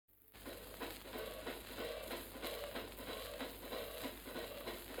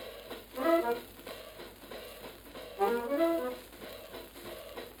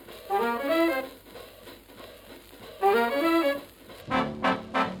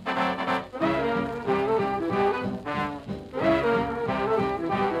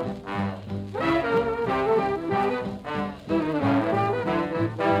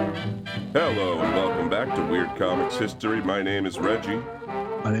History. My name is Reggie.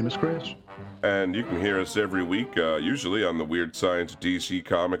 My name is Chris. And you can hear us every week, usually on the Weird Science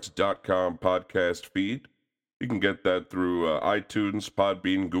DCComics.com podcast feed. You can get that through iTunes,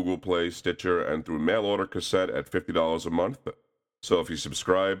 Podbean, Google Play, Stitcher, and through mail order cassette at $50 a month. So if you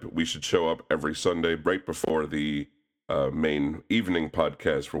subscribe, we should show up every Sunday right before the main evening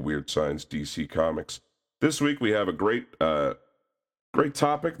podcast for Weird Science DC Comics. This week we have a great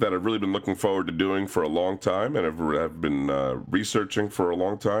topic that I've really been looking forward to doing for a long time, and I've been researching for a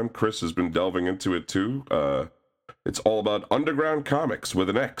long time. Chris has been delving into it too. It's all about underground comics with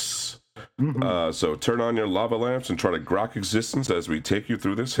an X. Mm-hmm. So turn on your lava lamps and try to grok existence as we take you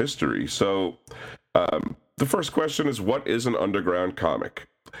through this history. So the first question is, what is an underground comic?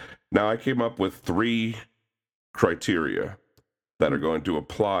 Now, I came up with 3 criteria that are going to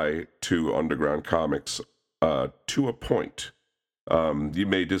apply to underground comics to a point. You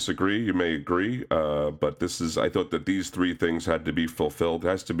may disagree, you may agree, but I thought that these 3 things had to be fulfilled. It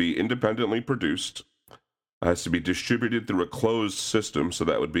has to be independently produced. It has to be distributed through a closed system, so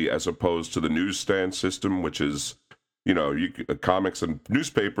that would be as opposed to the newsstand system, which is, comics and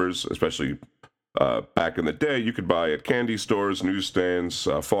newspapers, especially back in the day, you could buy at candy stores, newsstands,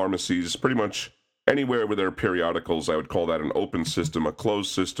 pharmacies, pretty much anywhere where there are periodicals. I would call that an open system. A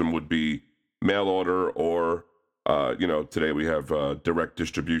closed system would be mail order or, today we have direct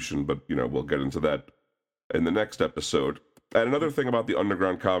distribution, but, we'll get into that in the next episode. And another thing about the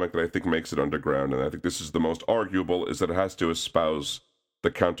underground comic that I think makes it underground, and I think this is the most arguable, is that it has to espouse the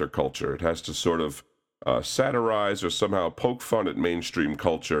counterculture. It has to sort of satirize or somehow poke fun at mainstream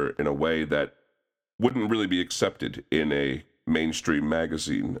culture in a way that wouldn't really be accepted in a mainstream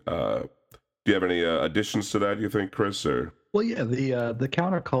magazine. Do you have any additions to that, you think, Chris? Or? Well, yeah, the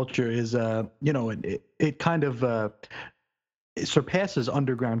counterculture is, it kind of it surpasses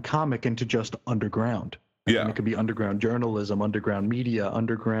underground comic into just underground. Yeah. It could be underground journalism, underground media,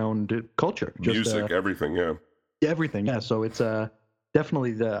 underground culture. Just, music, everything, yeah. Everything, yeah. So it's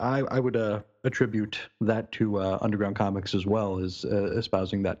definitely I would attribute that to underground comics as well as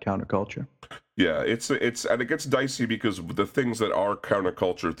espousing that counterculture. Yeah, it's and it gets dicey because the things that are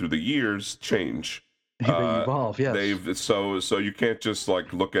counterculture through the years change. They evolve, yes. So you can't just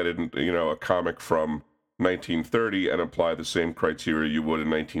like look at it, a comic from 1930 and apply the same criteria you would in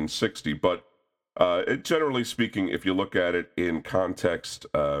 1960. But generally speaking, if you look at it in context,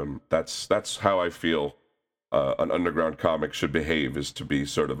 that's how I feel an underground comic should behave, is to be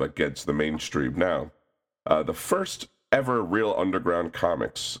sort of against the mainstream. Now, the first ever real underground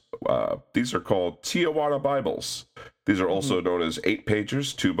comics, these are called Tijuana Bibles. These are also known as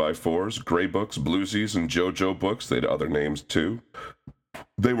 8-pagers, 2x4s, Gray Books, Bluesies, and JoJo Books. They had other names too.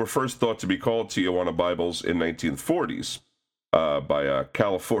 They were first thought to be called Tijuana Bibles in 1940s by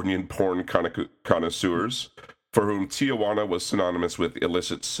Californian porn connoisseurs, for whom Tijuana was synonymous with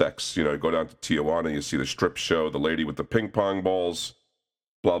illicit sex. You go down to Tijuana, you see the strip show, the lady with the ping pong balls,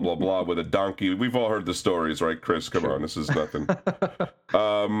 blah, blah, blah, with a donkey. We've all heard the stories, right, Chris? Come on, this is nothing.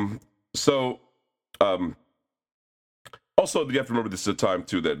 Also, you have to remember this is a time,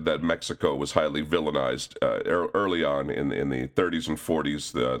 too, that Mexico was highly villainized early on in the 30s and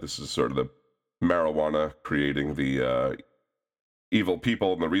 40s. This is sort of the marijuana creating the evil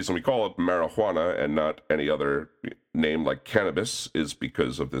people, and the reason we call it marijuana and not any other name like cannabis is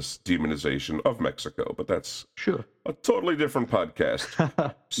because of this demonization of Mexico. But that's sure a totally different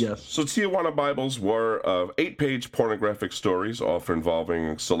podcast. Yes. So Tijuana Bibles were 8-page pornographic stories, often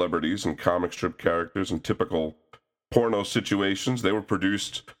involving celebrities and comic strip characters in typical porno situations. They were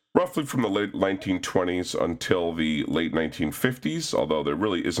produced roughly from the late 1920s until the late 1950s, although there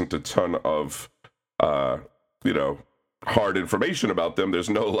really isn't a ton of, hard information about them. There's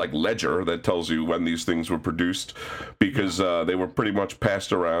no ledger that tells you when these things were produced, because they were pretty much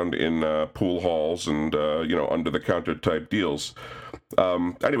passed around in pool halls and under the counter type deals.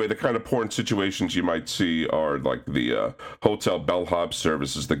 Anyway, the kind of porn situations you might see are like the hotel bellhop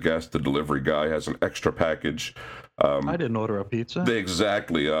services the guest, the delivery guy has an extra package. I didn't order a pizza.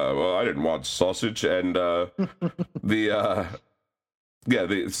 Exactly. Well, I didn't want sausage, and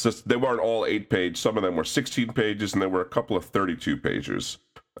it's just, they weren't all 8-page. Some of them were 16 pages, and there were a couple of 32-pagers.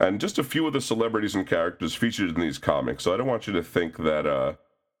 And just a few of the celebrities and characters featured in these comics. So I don't want you to think that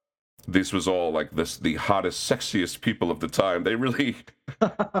this was all like the hottest, sexiest people of the time. They really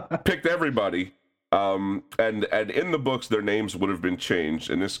picked everybody. And in the books, their names would have been changed.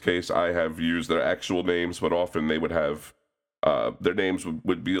 In this case, I have used their actual names, but often they would have their names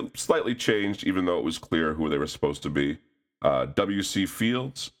would be slightly changed, even though it was clear who they were supposed to be. W.C.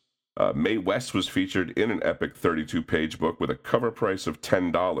 Fields, Mae West was featured in an epic 32-page book with a cover price of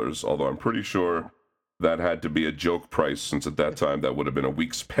 $10, although I'm pretty sure that had to be a joke price, since at that time that would have been a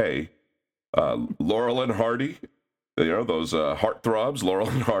week's pay. Laurel and Hardy, those heartthrobs, Laurel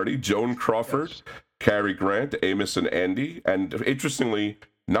and Hardy, Joan Crawford, yes. Cary Grant, Amos and Andy, and interestingly,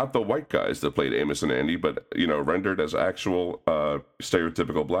 not the white guys that played Amos and Andy, but rendered as actual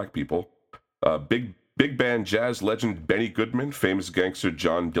stereotypical black people. Big band jazz legend Benny Goodman, famous gangster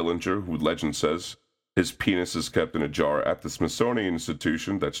John Dillinger, who legend says his penis is kept in a jar at the Smithsonian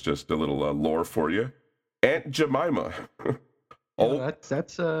Institution. That's just a little lore for you. Aunt Jemima. That's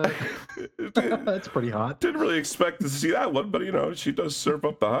that's pretty hot. Didn't really expect to see that one, but she does serve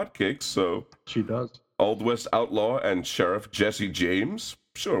up the hotcakes, so she does. Old West outlaw and sheriff Jesse James.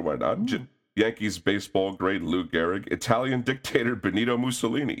 Sure, why not? Yankees baseball great Lou Gehrig, Italian dictator Benito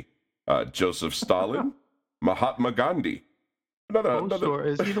Mussolini, Joseph Stalin, Mahatma Gandhi. Another...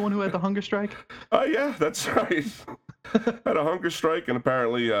 Is he the one who had the hunger strike? Yeah, that's right. Had a hunger strike and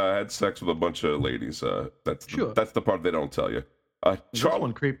apparently had sex with a bunch of ladies. That's the part they don't tell you. This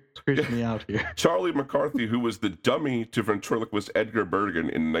one creeps me out here. Charlie McCarthy, who was the dummy to ventriloquist Edgar Bergen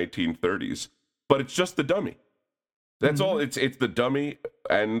in the 1930s, but it's just the dummy. That's all. It's the dummy,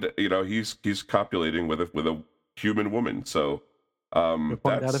 and he's copulating with a human woman. So find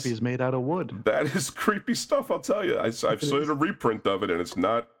out if he's made out of wood. That is creepy stuff. I'll tell you. I've seen a reprint of it, and it's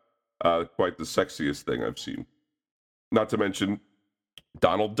not quite the sexiest thing I've seen. Not to mention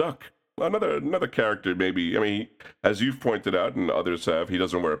Donald Duck. Another character, maybe. I mean, as you've pointed out, and others have, he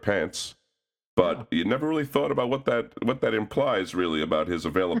doesn't wear pants. But you never really thought about what that implies, really, about his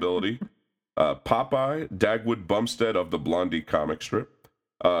availability. Popeye, Dagwood Bumstead of the Blondie comic strip.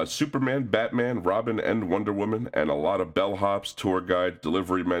 Superman, Batman, Robin, and Wonder Woman, and a lot of bellhops, tour guides,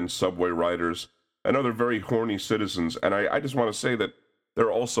 delivery men, subway riders, and other very horny citizens. And I just want to say that there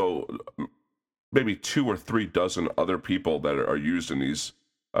are also maybe 2 or 3 dozen other people that are used in these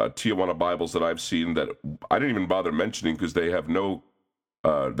Tijuana Bibles that I've seen that I didn't even bother mentioning because they have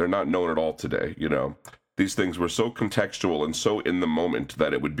they're not known at all today. These things were so contextual and so in the moment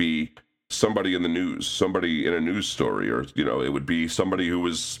that it would be somebody in the news, somebody in a news story, or it would be somebody who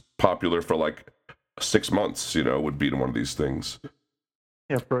was popular for like 6 months. Would be one of these things.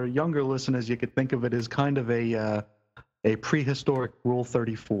 Yeah, for younger listeners, you could think of it as kind of a prehistoric Rule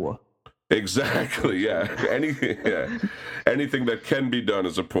 34. Exactly, yeah. Anything that can be done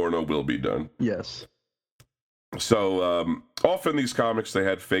as a porno will be done. Yes. So often these comics, they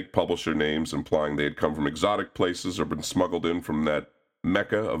had fake publisher names implying they had come from exotic places or been smuggled in from that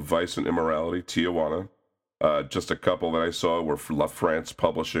mecca of vice and immorality, Tijuana. Just a couple that I saw were La France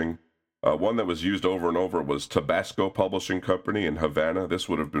Publishing. One that was used over and over was Tabasco Publishing Company in Havana. This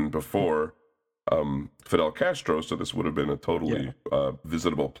would have been before Fidel Castro, so this would have been a totally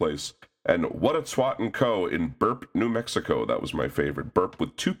visitable place. And What a Twat and Co. in Burp, New Mexico. That was my favorite. Burp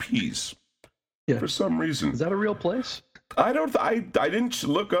with 2 P's. Yeah. For some reason. Is that a real place? I didn't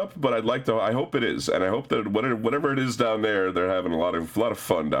look up, but I'd like to. I hope it is, and I hope that whatever it is down there, they're having a lot of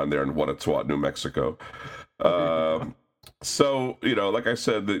fun down there in What a Twat, New Mexico. So like I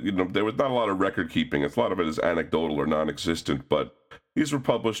said, there was not a lot of record keeping. A lot of it is anecdotal or non-existent, but these were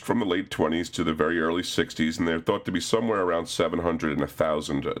published from the late 20s to the very early 60s, and they're thought to be somewhere around 700 and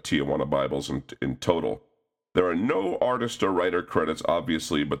 1,000 Tijuana Bibles in total. There are no artist or writer credits,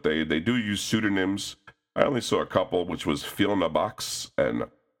 obviously, but they do use pseudonyms. I only saw a couple, which was Phil Nabox and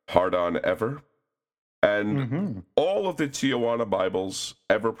Hard On Ever. And all of the Tijuana Bibles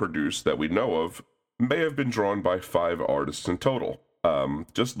ever produced that we know of may have been drawn by 5 artists in total.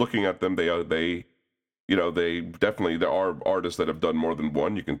 Just looking at them, they definitely, there are artists that have done more than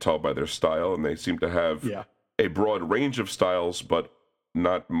one. You can tell by their style, and they seem to have a broad range of styles, but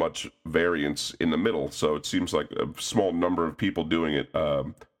not much variance in the middle. So it seems like a small number of people doing it.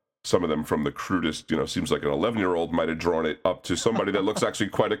 Some of them from the crudest, seems like an 11-year-old might have drawn it up to somebody that looks actually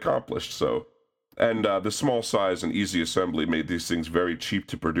quite accomplished. So, and the small size and easy assembly made these things very cheap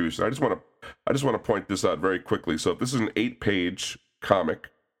to produce. And I just want to point this out very quickly. So if this is an 8-page comic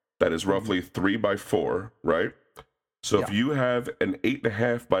that is roughly 3 by 4, right? So if you have an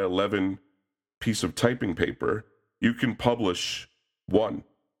 8.5 by 11 piece of typing paper, you can publish 1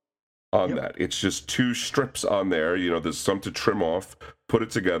 on that. It's just 2 strips on there. There's some to trim off, put it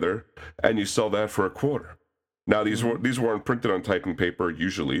together, and you sell that for $0.25. Now, these weren't printed on typing paper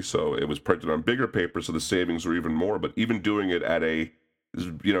usually, so it was printed on bigger paper, so the savings were even more. But even doing it at a,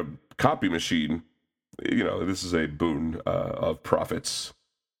 copy machine, this is a boon of profits.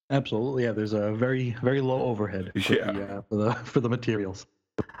 Absolutely, yeah. There's a very, very low overhead for the materials.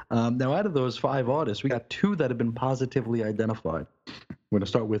 Now, out of those 5 artists, we got 2 that have been positively identified. We're going to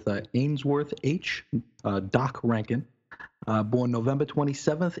start with Ainsworth H., Doc Rankin, Born November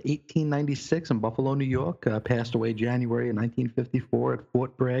 27th, 1896 in Buffalo, New York. Passed away January of 1954 at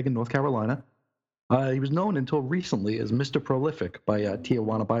Fort Bragg in North Carolina. He was known until recently as Mr. Prolific by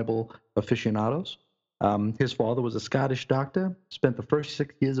Tijuana Bible aficionados. His father was a Scottish doctor, spent the first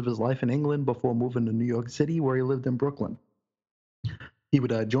 6 years of his life in England before moving to New York City, where he lived in Brooklyn. He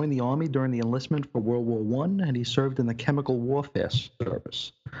would join the Army during the enlistment for World War I, and he served in the Chemical Warfare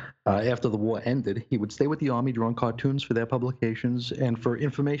Service. After the war ended, he would stay with the Army drawing cartoons for their publications and for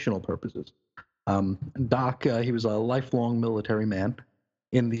informational purposes. Doc, he was a lifelong military man.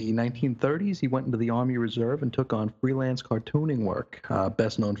 In the 1930s, he went into the Army Reserve and took on freelance cartooning work,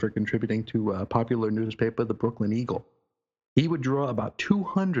 best known for contributing to a popular newspaper, the Brooklyn Eagle. He would draw about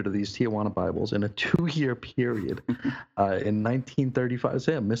 200 of these Tijuana Bibles in a 2-year period in 1935.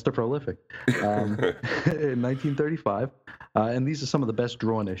 Sam, Mr. Prolific. In 1935. And these are some of the best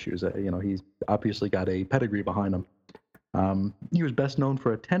drawn issues. He's obviously got a pedigree behind him. He was best known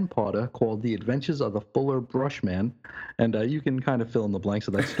for a 10-parter called The Adventures of the Fuller Brush Man. And you can kind of fill in the blanks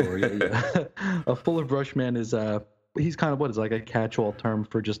of that story. A Fuller Brush Man is... he's kind of what is like a catch-all term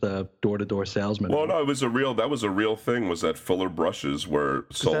for just a door-to-door salesman. Well, no, that was a real thing. Was that Fuller brushes were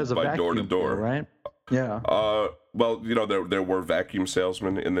sold by door to door, right? Yeah. Well, there were vacuum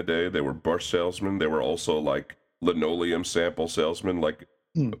salesmen in the day. There were brush salesmen. There were also like linoleum sample salesmen. Like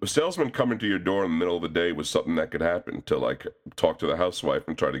a salesman coming to your door in the middle of the day was something that could happen, to like talk to the housewife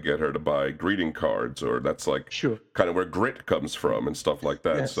and try to get her to buy greeting cards, or that's like kind of where grit comes from and stuff like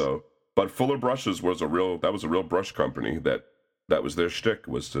that. Yes. So. But Fuller Brushes was a real brush company that was their shtick,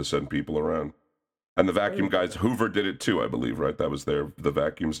 was to send people around. And the vacuum guys, Hoover did it too, I believe, right? That was the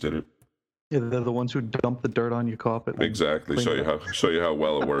vacuums did it. Yeah, they're the ones who dump the dirt on your carpet. Exactly. Show you how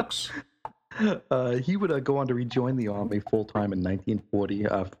well it works. He would go on to rejoin the Army full-time in 1940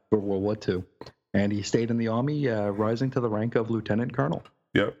 for World War II. And he stayed in the Army, rising to the rank of lieutenant colonel.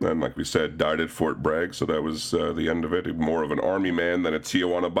 Yep, and like we said, died at Fort Bragg, so that was the end of it. More of an Army man than a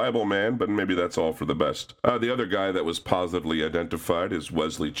Tijuana Bible man, but maybe that's all for the best. The other guy that was positively identified is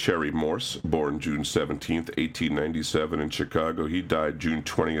Wesley Cherry Morse, born June 17th, 1897 in Chicago. He died June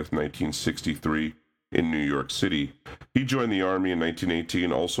 20th, 1963 in New York City. He joined the Army in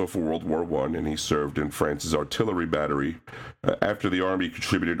 1918, also for World War I, and he served in France's artillery battery. After the Army, he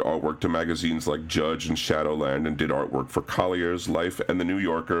contributed artwork to magazines like Judge and Shadowland, and did artwork for Collier's, Life, and The New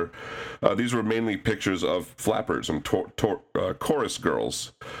Yorker. These were mainly pictures of flappers and chorus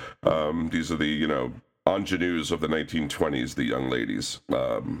girls. These are the, ingenues of the 1920s, the young ladies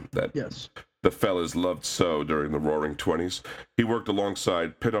yes. The fellas loved so during the Roaring '20s. He worked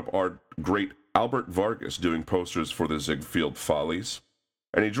alongside pinup art great Albert Vargas doing posters for the Ziegfeld Follies,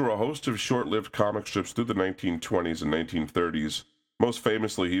 and he drew a host of short-lived comic strips through the 1920s and 1930s. Most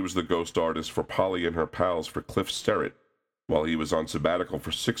famously, he was the ghost artist for Polly and Her Pals for Cliff Sterrett, while he was on sabbatical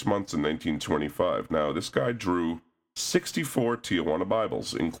for 6 months in 1925. Now, this guy drew 64 Tijuana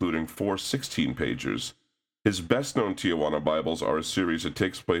Bibles, including 4 16-pagers. His best-known Tijuana Bibles are a series that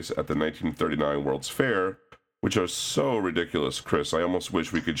takes place at the 1939 World's Fair, which are so ridiculous, Chris. I almost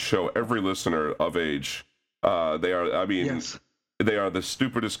wish we could show every listener of age. They are the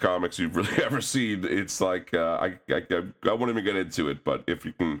stupidest comics you've really ever seen. It's like, I won't even get into it, but if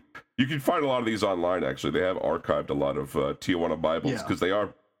you can find a lot of these online, actually. They have archived a lot of Tijuana Bibles, because they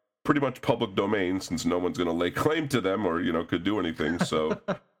are pretty much public domain, since no one's going to lay claim to them or, could do anything. So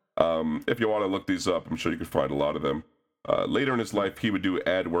if you want to look these up, I'm sure you can find a lot of them. Later in his life, he would do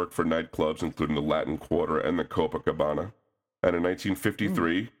ad work for nightclubs, including the Latin Quarter and the Copacabana. And in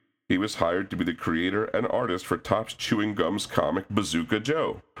 1953, he was hired to be the creator and artist for Topps Chewing Gum's comic Bazooka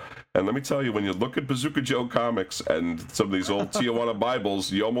Joe. And let me tell you, when you look at Bazooka Joe comics and some of these old Tijuana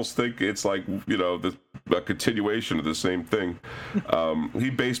Bibles, you almost think it's like, a continuation of the same thing.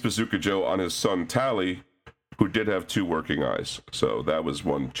 He based Bazooka Joe on his son Tally, who did have 2 working eyes. So that was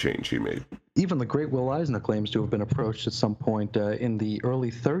one change he made. Even the great Will Eisner claims to have been approached at some point in the early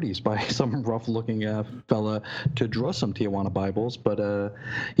 30s by some rough-looking fella to draw some Tijuana Bibles, but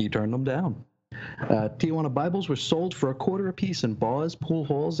he turned them down. Tijuana Bibles were sold for $0.25 apiece in bars, pool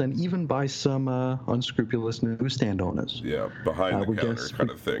halls, and even by some unscrupulous newsstand owners. Yeah, behind the counter kind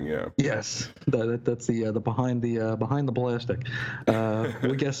of thing. Yeah. Yes, that's the behind the plastic.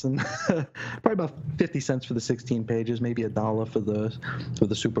 We're guessing probably about 50 cents for the 16 pages, maybe $1 for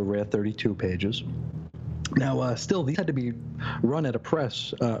the super rare 32 pages. Now, still, these had to be run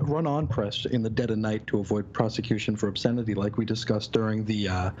on press in the dead of night to avoid prosecution for obscenity, like we discussed during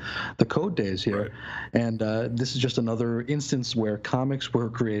the Code days here. Right. And this is just another instance where comics were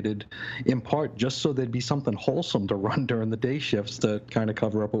created in part just so there'd be something wholesome to run during the day shifts to kind of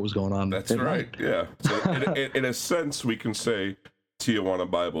cover up what was going on. That's right. Night. Yeah. So in a sense, we can say Tijuana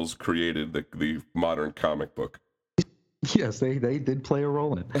Bibles created the modern comic book. Yes, they did play a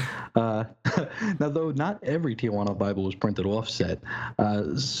role in it. Now, though not every Tijuana Bible was printed offset,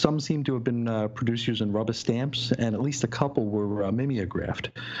 some seem to have been produced using rubber stamps, and at least a couple were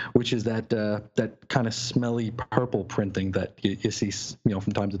mimeographed, which is that kind of smelly purple printing that you see,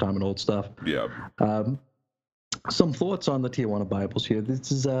 from time to time in old stuff. Yeah. Some thoughts on the Tijuana Bibles here.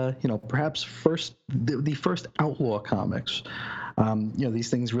 This is, perhaps the first outlaw comics. These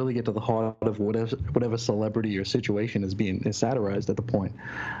things really get to the heart of whatever celebrity or situation is satirized at the point.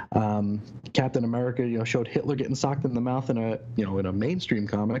 Captain America, showed Hitler getting socked in the mouth in a mainstream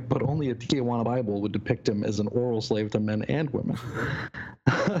comic, but only a Tijuana Bible would depict him as an oral slave to men and women.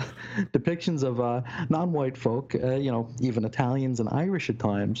 Depictions of non-white folk, even Italians and Irish at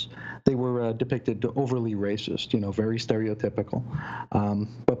times, they were depicted overly racist, very stereotypical.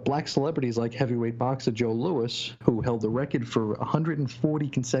 But black celebrities like heavyweight boxer Joe Louis, who held the record for 140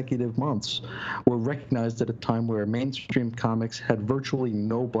 consecutive months, were recognized at a time where mainstream comics had virtually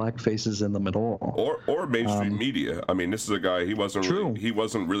no black faces in them at all. Or mainstream media. I mean, this is a guy, he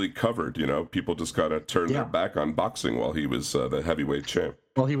wasn't really covered, people just kind of turned their back on boxing while he was the heavyweight champ.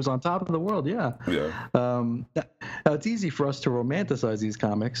 Well, he was on top of the world, yeah. Yeah. Now, it's easy for us to romanticize these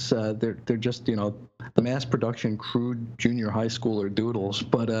comics. They're just, the mass production crude junior high schooler doodles.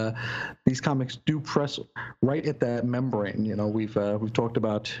 But these comics do press right at that membrane. We've talked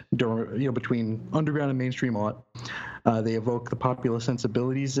about between underground and mainstream art. They evoke the popular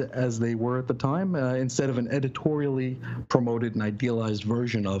sensibilities as they were at the time, instead of an editorially promoted and idealized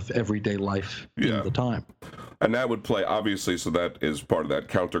version of everyday life in the time. And that would play, obviously, so that is part of that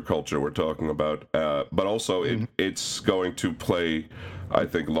counterculture we're talking about. But also, it's going to play, I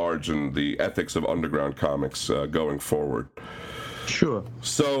think, large in the ethics of underground comics going forward. Sure.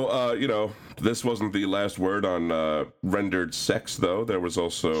 So, this wasn't the last word on rendered sex, though. There was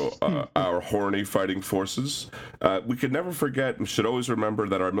also our horny fighting forces. We could never forget and should always remember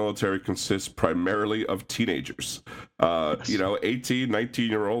that our military consists primarily of teenagers. 18,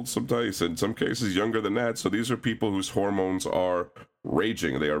 19-year-olds, sometimes, in some cases, younger than that. So these are people whose hormones are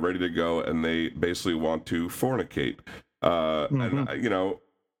raging. They are ready to go, and they basically want to fornicate. And,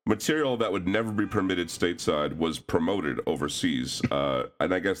 material that would never be permitted stateside was promoted overseas.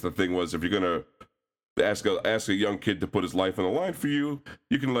 And I guess the thing was, if you're going to ask a young kid to put his life on the line for you,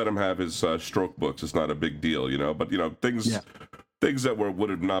 you can let him have his stroke books. It's not a big deal, But, things that would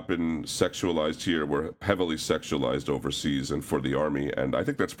have not been sexualized here were heavily sexualized overseas and for the army. And I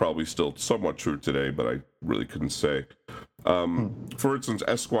think that's probably still somewhat true today, but I really couldn't say. For instance,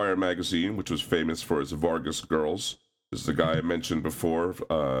 Esquire magazine, which was famous for its Vargas girls, is the guy I mentioned before,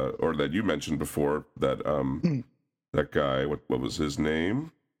 or that you mentioned before, that that guy, what was his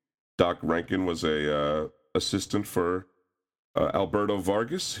name? Doc Rankin was a assistant for Alberto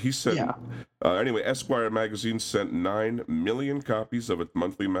Vargas. He sent, anyway, Esquire magazine sent 9 million copies of its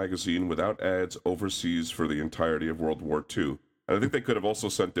monthly magazine without ads overseas for the entirety of World War II. And I think they could have also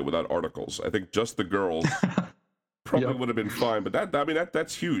sent it without articles. I think just the girls probably would have been fine, but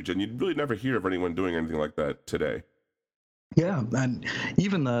that's huge, and you'd really never hear of anyone doing anything like that today. Yeah, and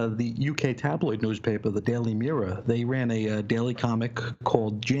even the UK tabloid newspaper, the Daily Mirror, they ran a daily comic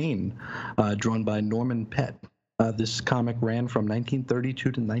called Jane, drawn by Norman Pett. This comic ran from 1932 to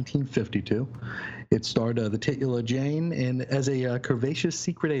 1952. It starred the titular Jane as a curvaceous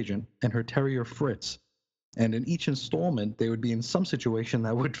secret agent and her terrier Fritz. And in each installment, they would be in some situation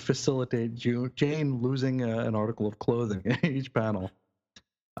that would facilitate Jane losing an article of clothing in each panel.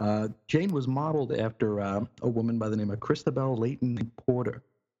 Jane was modeled after a woman by the name of Christabel Leighton Porter.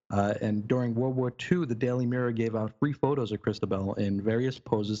 And during World War II, the Daily Mirror gave out free photos of Christabel in various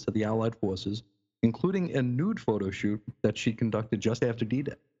poses to the Allied forces, including a nude photo shoot that she conducted just after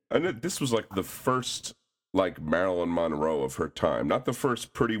D-Day. And this was like the first, Marilyn Monroe of her time. Not the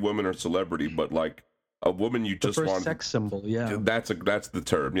first pretty woman or celebrity, but a woman you just want. The first sex symbol, yeah. That's the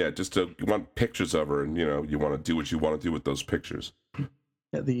term, yeah. Just you want pictures of her, and you want to do what you want to do with those pictures.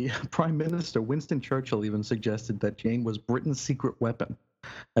 The Prime Minister, Winston Churchill, even suggested that Jane was Britain's secret weapon,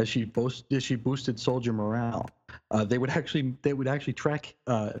 as she boosted soldier morale. They would actually track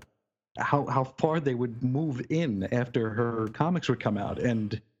how far they would move in after her comics would come out,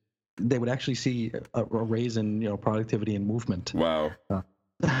 and they would actually see a raise in productivity and movement. Wow.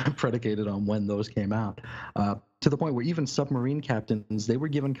 predicated on when those came out. To the point where even submarine captains, they were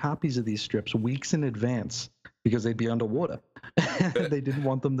given copies of these strips weeks in advance because they'd be underwater. They didn't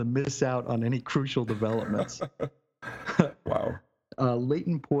want them to miss out on any crucial developments. Wow.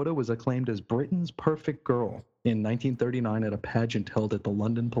 Leighton Porter was acclaimed as Britain's perfect girl in 1939 at a pageant held at the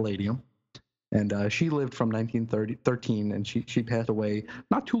London Palladium. And she lived from 1913, and she passed away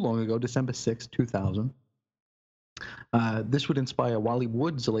not too long ago, December 6, 2000. This would inspire Wally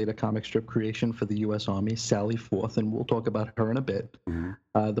Wood's later comic strip creation for the U.S. Army, Sally Forth, and we'll talk about her in a bit.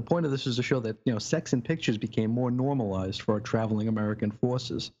 Mm-hmm. The point of this is to show that sex in pictures became more normalized for our traveling American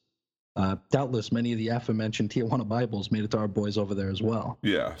forces. Doubtless, many of the aforementioned Tijuana Bibles made it to our boys over there as well.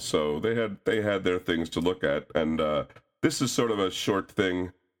 Yeah, so they had their things to look at, and this is sort of a short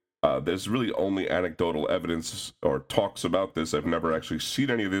thing. There's really only anecdotal evidence or talks about this. I've never actually seen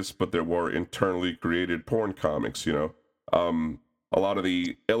any of this, but there were internally created porn comics, A lot of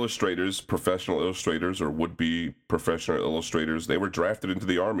the illustrators, professional illustrators or would-be professional illustrators, they were drafted into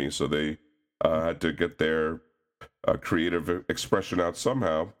the Army, so they had to get their creative expression out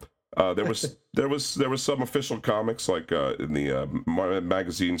somehow. There was some official comics like in the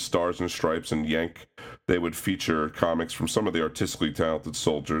magazine Stars and Stripes and Yank. They would feature comics from some of the artistically talented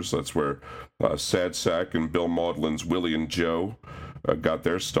soldiers. That's where Sad Sack and Bill Maudlin's Willie and Joe got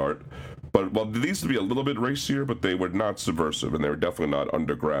their start. But these used to be a little bit racier, but they were not subversive, and they were definitely not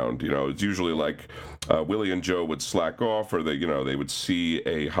underground. It's usually like Willie and Joe would slack off, or they would see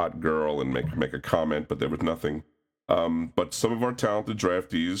a hot girl and make a comment, but there was nothing. But some of our talented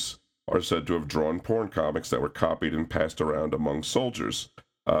draftees are said to have drawn porn comics that were copied and passed around among soldiers.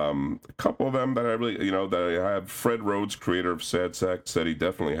 A couple of them that I really, that I have, Fred Rhodes, creator of Sad Sack, said he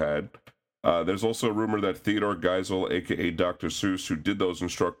definitely had. There's also a rumor that Theodore Geisel, a.k.a. Dr. Seuss, who did those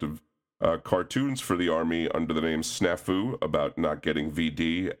instructive cartoons for the Army under the name Snafu about not getting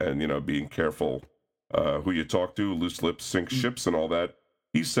VD and, being careful who you talk to, loose lips sink ships and all that,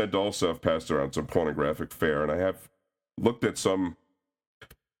 he's said to also have passed around some pornographic fare, and I have looked at some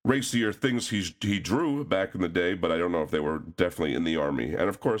racier things he drew back in the day, but I don't know if they were definitely in the Army. And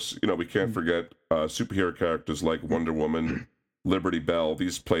of course, we can't forget superhero characters like Wonder Woman, Liberty Bell.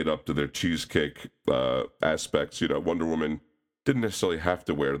 These played up to their cheesecake aspects. Wonder Woman didn't necessarily have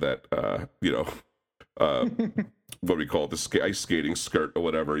to wear that, what do we call it, the ice skating skirt or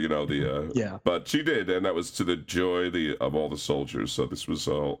whatever, yeah. But she did, and that was to the joy of all the soldiers. So this was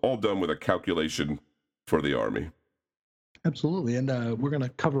all done with a calculation for the Army. Absolutely, and we're going to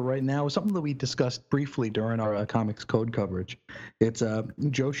cover right now something that we discussed briefly during our Comics Code coverage. It's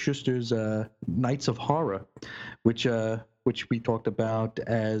Joe Shuster's Knights of Horror, which we talked about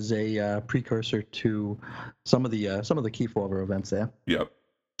as a precursor to some of the Key Forver events there. Yep.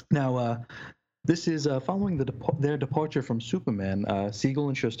 Now, this is following their departure from Superman. Siegel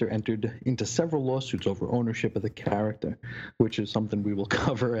and Shuster entered into several lawsuits over ownership of the character, which is something we will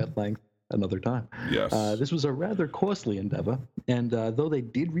cover at length another time. Yes. This was a rather costly endeavor, and though they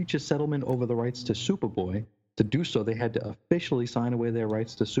did reach a settlement over the rights to Superboy, to do so they had to officially sign away their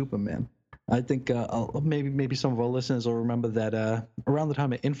rights to Superman. I think maybe some of our listeners will remember that around the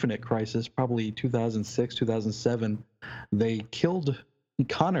time of Infinite Crisis, probably 2006, 2007, they killed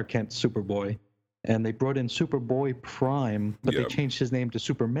Connor Kent's Superboy, and they brought in Superboy Prime, but They changed his name to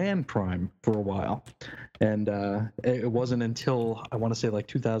Superman Prime for a while. And it wasn't until, I want to say, like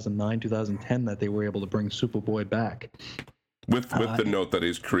 2009, 2010 that they were able to bring Superboy back. With the note that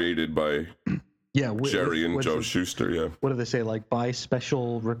he's created by Jerry and Joe Shuster, yeah. What do they say, like by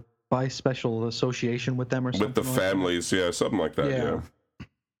special association with them or something? With the families, something like that, yeah.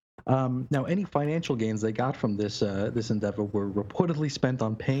 Now, any financial gains they got from this endeavor were reportedly spent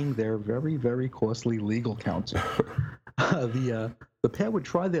on paying their very, very costly legal counsel. The pair would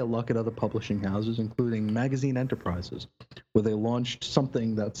try their luck at other publishing houses, including Magazine Enterprises, where they launched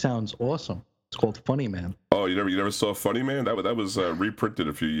something that sounds awesome. It's called Funny Man. Oh, you never saw Funny Man? That was reprinted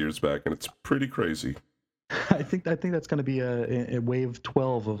a few years back, and it's pretty crazy. I think that's going to be a wave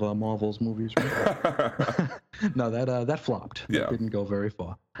 12 of Marvel's movies. Right? No, that flopped. Yeah. It didn't go very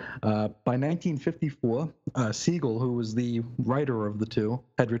far. By 1954, Siegel, who was the writer of the two,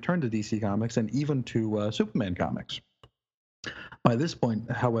 had returned to DC Comics and even to Superman Comics. By this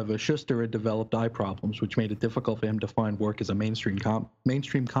point, however, Shuster had developed eye problems, which made it difficult for him to find work as a mainstream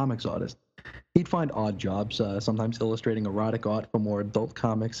comics artist. He'd find odd jobs, sometimes illustrating erotic art for more adult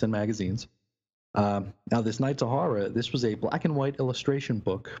comics and magazines. Now, this Knights of Horror, this was a black and white illustration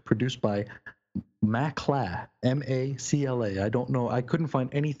book produced by Macla, M-A-C-L-A. I don't know. I couldn't find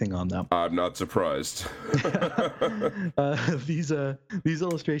anything on them. I'm not surprised. These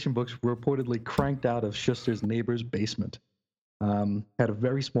illustration books were reportedly cranked out of Shuster's neighbor's basement. Had a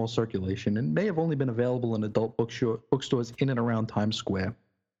very small circulation and may have only been available in adult bookstores in and around Times Square.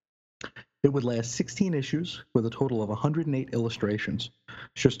 It would last 16 issues with a total of 108 illustrations.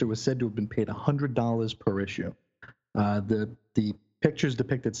 Shuster was said to have been paid $100 per issue. The pictures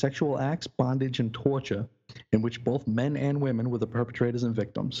depicted sexual acts, bondage, and torture in which both men and women were the perpetrators and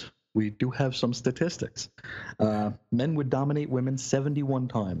victims. We do have some statistics. Men would dominate women 71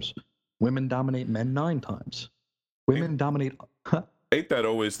 times. Women dominate men 9 times. Women dominate... Ain't that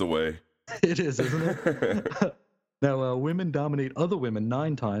always the way? It is, isn't it? Now, women dominate other women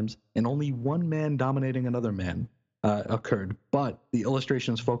 9 times, and only one man dominating another man occurred. But the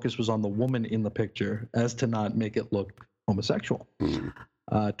illustration's focus was on the woman in the picture, as to not make it look homosexual.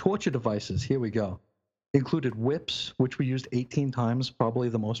 Torture devices, here we go. Included whips, which were used 18 times, probably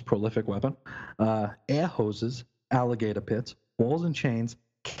the most prolific weapon, air hoses, alligator pits, balls and chains,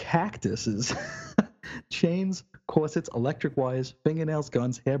 cactuses, chains, corsets, electric wires, fingernails,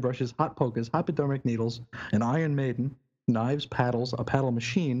 guns, hairbrushes, hot pokers, hypodermic needles, an Iron Maiden, knives, paddles, a paddle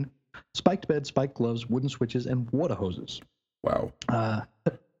machine, spiked beds, spiked gloves, wooden switches, and water hoses. Wow.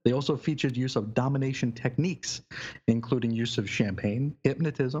 They also featured use of domination techniques, including use of champagne,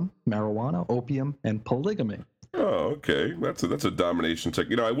 hypnotism, marijuana, opium, and polygamy. Oh, okay. That's a domination tech.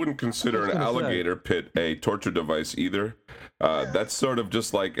 I wouldn't consider an alligator pit a torture device either. That's sort of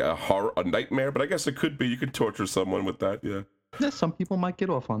just like a nightmare, but I guess it could be. You could torture someone with that, yeah. Yeah, some people might get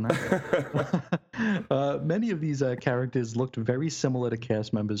off on that. Many of these characters looked very similar to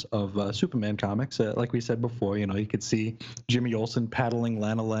cast members of Superman comics. Like we said before, you could see Jimmy Olsen paddling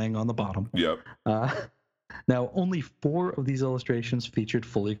Lana Lang on the bottom. Yep. Now, only 4 of these illustrations featured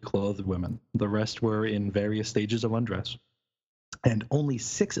fully clothed women. The rest were in various stages of undress. And only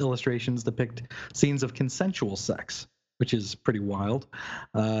 6 illustrations depict scenes of consensual sex, which is pretty wild.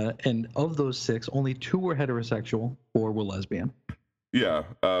 And of those 6, only 2 were heterosexual, 4 were lesbian. Yeah,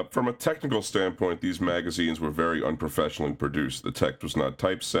 from a technical standpoint, these magazines were very unprofessionally produced. The text was not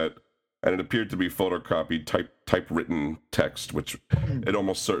typeset, and it appeared to be photocopied, typewritten text, which it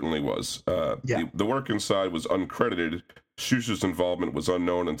almost certainly was. The work inside was uncredited. Shuster's involvement was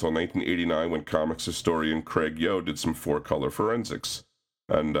unknown until 1989 when comics historian Craig Yo did some 4-color forensics.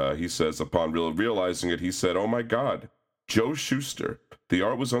 And he says, upon realizing it, he said, "Oh my God, Joe Shuster. The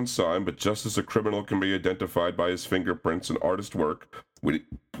art was unsigned, but just as a criminal can be identified by his fingerprints and artist work,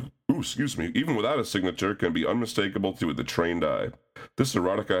 even without a signature, can be unmistakable to the trained eye. This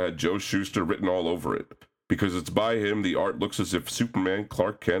erotica had Joe Shuster written all over it. Because it's by him, the art looks as if Superman,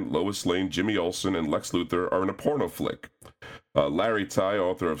 Clark Kent, Lois Lane, Jimmy Olsen, and Lex Luthor are in a porno flick." Larry Ty,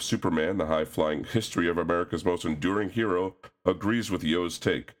 author of Superman, the high-flying history of America's most enduring hero, agrees with Yo's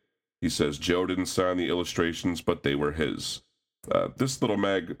take. He says Joe didn't sign the illustrations, but they were his. This little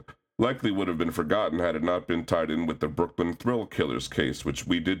mag likely would have been forgotten had it not been tied in with the Brooklyn Thrill Killers case, which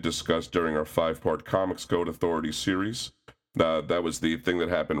we did discuss during our 5-part Comics Code Authority series. That was the thing that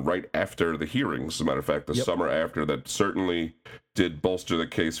happened right after the hearings. As a matter of fact, the summer after, that certainly did bolster the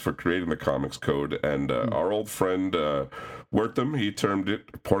case for creating the Comics Code. And our old friend Wertham, he termed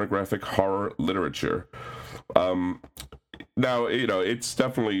it pornographic horror literature. Now, it's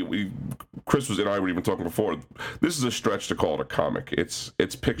definitely, Chris and I were even talking before, this is a stretch to call it a comic. It's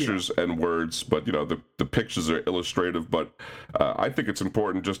pictures and words, but, the pictures are illustrative. But I think it's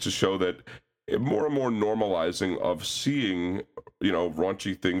important just to show that more and more normalizing of seeing,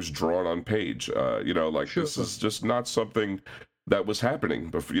 raunchy things drawn on page. This is just not something that was happening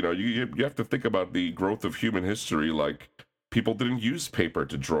before. You have to think about the growth of human history. Like, people didn't use paper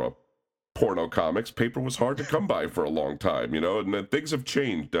to draw porno comics. Paper was hard to come by for a long time, and then things have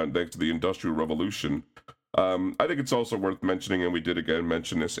changed thanks to the Industrial Revolution. I think it's also worth mentioning, and we did again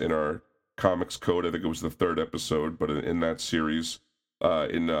mention this in our Comics Code, I think it was the 3rd episode, but in that series,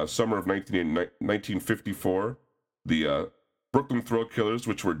 in summer of 1954, the Brooklyn Thrill Killers,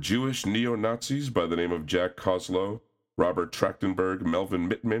 which were Jewish neo-Nazis by the name of Jack Kozlow, Robert Trachtenberg, Melvin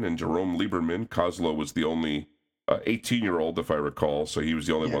Mittman, and Jerome Lieberman. Kozlow was the only 18-year-old, if I recall, so he was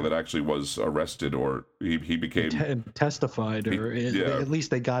the only one that actually was arrested, or he became testified, or at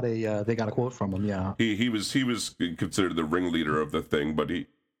least they got a quote from him. Yeah, he was considered the ringleader of the thing, but he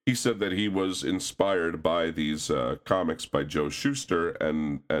said that he was inspired by these comics by Joe Shuster,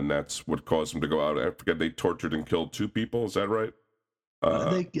 and that's what caused him to go out. I forget, they tortured and killed 2 people. Is that right?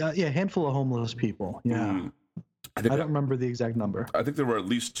 A handful of homeless people. Yeah. I don't remember the exact number. I think there were at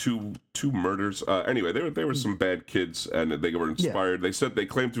least two murders. Anyway, there were some bad kids, and they were inspired. Yeah. They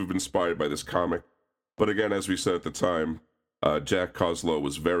claimed to have been inspired by this comic, but again, as we said at the time, Jack Kozlow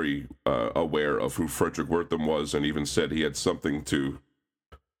was very aware of who Frederick Wertham was, and even said he had something to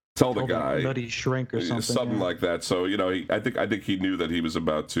tell the Called a guy nutty shrink or something. Yeah. like that. So I think he knew that he was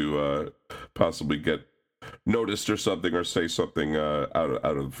about to possibly get noticed or something, or say something out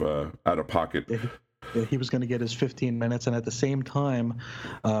of pocket. He was going to get his 15 minutes, and at the same time,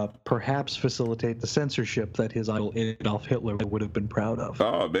 perhaps facilitate the censorship that his idol Adolf Hitler would have been proud of.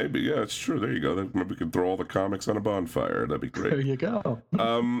 Oh, maybe. Yeah, it's true. There you go. Maybe we can throw all the comics on a bonfire. That'd be great. There you go.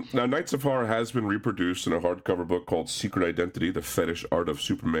 Now, Knights of Horror has been reproduced in a hardcover book called Secret Identity, The Fetish Art of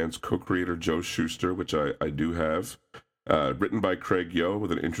Superman's co-creator Joe Shuster, which I do have. Written by Craig Yo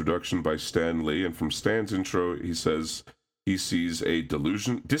with an introduction by Stan Lee. And from Stan's intro, he says he sees a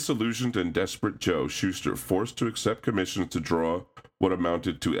disillusioned and desperate Joe Shuster forced to accept commissions to draw what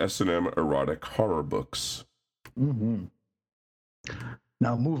amounted to S&M erotic horror books. Mm-hmm.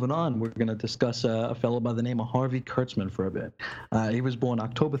 Now, moving on, we're going to discuss a fellow by the name of Harvey Kurtzman for a bit. He was born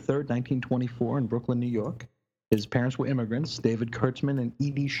October 3rd, 1924 in Brooklyn, New York. His parents were immigrants, David Kurtzman and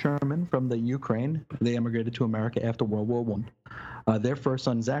Edie Sherman from the Ukraine. They immigrated to America after World War I. Their first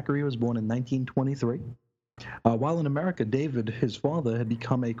son, Zachary, was born in 1923. While in America, David, his father, had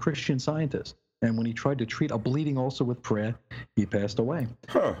become a Christian Scientist. And when he tried to treat a bleeding ulcer with prayer, he passed away.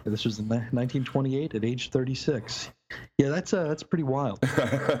 Huh. This was in 1928 at age 36. Yeah, that's pretty wild.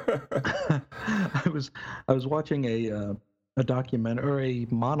 I was watching a document, or a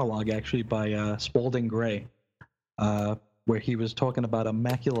monologue actually, by Spalding Gray, where he was talking about a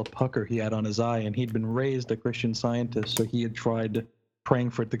macular pucker he had on his eye, and he'd been raised a Christian Scientist, so he had tried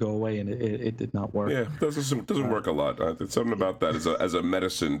praying for it to go away, and it did not work. Yeah, doesn't work a lot. It's something about that as a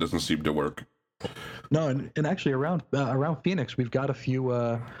medicine doesn't seem to work. No, and actually around Phoenix, we've got a few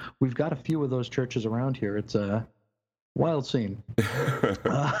of those churches around here. It's a wild scene.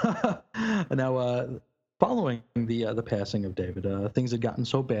 Now, following the passing of David, things had gotten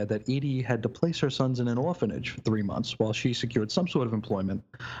so bad that Edie had to place her sons in an orphanage for 3 months while she secured some sort of employment.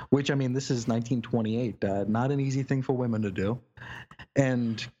 Which, I mean, this is 1928, not an easy thing for women to do,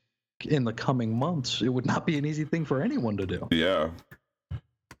 and in the coming months, it would not be an easy thing for anyone to do. Yeah.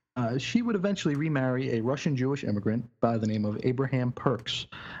 She would eventually remarry a Russian Jewish immigrant by the name of Abraham Perks.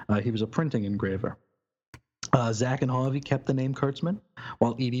 He was a printing engraver. Zach and Harvey kept the name Kurtzman,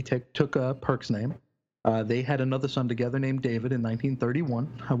 while Edie took Perks' name. They had another son together named David in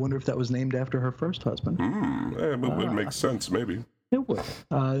 1931. I wonder if that was named after her first husband. It would make sense, maybe. It would.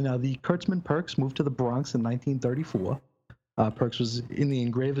 Now, the Kurtzman Perks moved to the Bronx in 1934. Perks was in the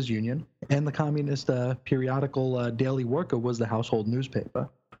Engravers Union, and the communist periodical Daily Worker was the household newspaper.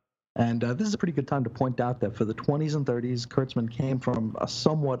 And this is a pretty good time to point out that for the 20s and 30s, Kurtzman came from a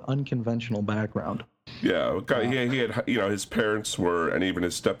somewhat unconventional background. Yeah, he had, his parents were, and even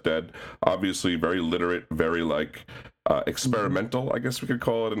his stepdad, obviously very literate, very experimental, I guess we could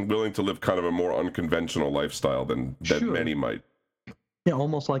call it, and willing to live kind of a more unconventional lifestyle than Sure. many might. Yeah,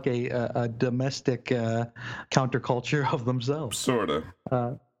 almost like a domestic counterculture of themselves. Sort of.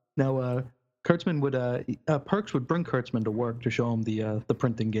 Now, Kurtzman Perks would bring Kurtzman to work to show him the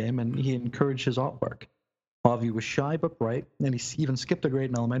printing game, and he encouraged his artwork. Harvey was shy but bright, and he even skipped a grade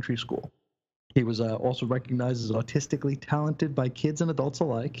in elementary school. He was also recognized as artistically talented by kids and adults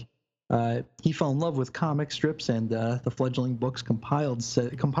alike. He fell in love with comic strips and the fledgling books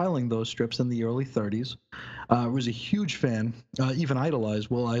compiling those strips in the early 30s. Was a huge fan, even idolized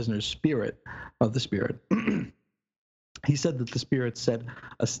Will Eisner's Spirit. He said that the Spirit set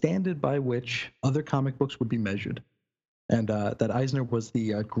a standard by which other comic books would be measured, and that Eisner was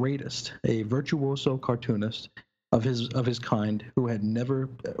the greatest, a virtuoso cartoonist of his kind who had never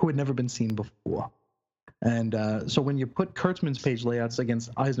been seen before. And so when you put Kurtzman's page layouts against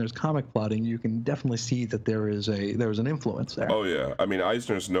Eisner's comic plotting, you can definitely see that there was an influence there. Oh yeah, I mean,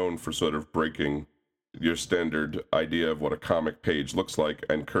 Eisner's known for sort of breaking your standard idea of what a comic page looks like,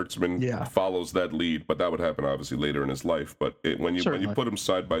 and Kurtzman follows that lead, but that would happen obviously later in his life. But when you put them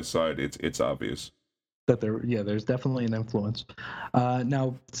side by side, it's obvious that there's definitely an influence.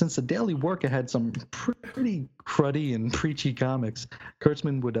 Now, since the Daily Worker had some pretty cruddy and preachy comics,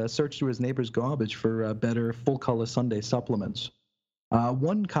 Kurtzman would search through his neighbor's garbage for better full-color Sunday supplements.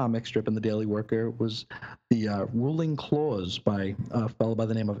 One comic strip in the Daily Worker was the Ruling Clause by a fellow by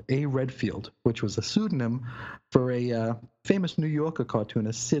the name of A. Redfield, which was a pseudonym for a famous New Yorker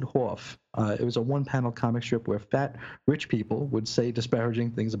cartoonist, Sid Hoff. It was a one-panel comic strip where fat, rich people would say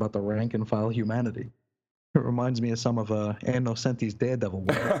disparaging things about the rank-and-file humanity. It reminds me of some of Ann Nocenti's Daredevil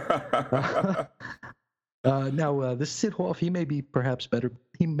work. Now, this Sid Hoff, he may be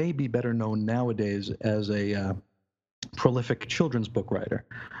better known nowadays as a prolific children's book writer.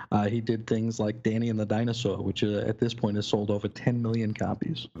 He did things like Danny and the Dinosaur, which at this point has sold over 10 million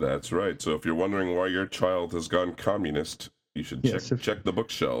copies. That's right. So if you're wondering why your child has gone communist, You should Yes, check the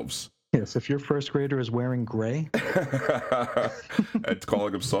bookshelves. Yes, if your first grader is wearing gray, And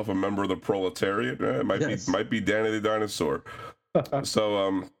calling himself a member of the proletariat, it might be Danny the Dinosaur.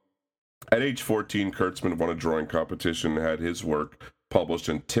 So, at age 14, Kurtzman won a drawing competition and had his work published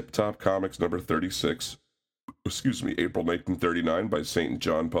in Tip Top Comics number 36, April 1939 by St.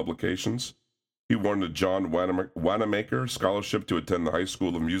 John Publications. He won the John Wanamaker Scholarship to attend the High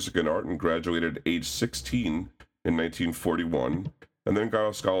School of Music and Art and graduated at age 16 in 1941, and then got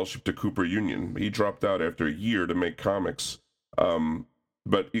a scholarship to Cooper Union. He dropped out after a year to make comics.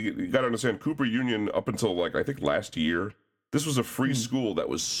 But you got to understand, Cooper Union, up until, like, I think last year, this was a free school that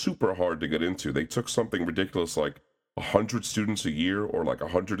was super hard to get into. They took something ridiculous like 100 students a year or like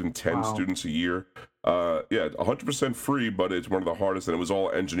 110 students a year. 100% free, but it's one of the hardest, and it was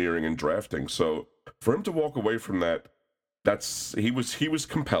all engineering and drafting. So for him to walk away from that, he was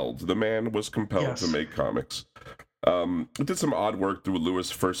compelled. The man was compelled to make comics. He did some odd work through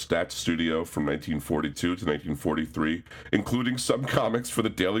Lewis First Stats Studio from 1942 to 1943, including some comics for the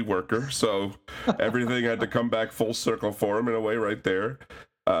Daily Worker. So everything had to come back full circle for him in a way right there.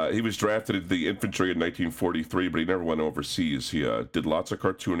 He was drafted into the infantry in 1943, but he never went overseas. He did lots of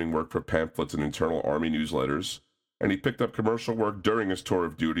cartooning work for pamphlets and internal Army newsletters, and he picked up commercial work during his tour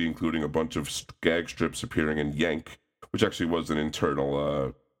of duty, including a bunch of gag strips appearing in Yank, which actually was an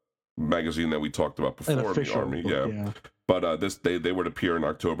internal magazine that we talked about before in the Army. But they would appear in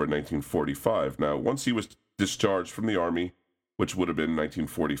October 1945. Now, once he was discharged from the Army, which would have been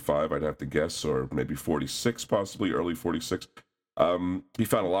 1945, I'd have to guess, or maybe 46, possibly early 46, he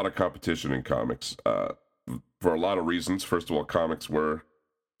found a lot of competition in comics for a lot of reasons. First of all, comics were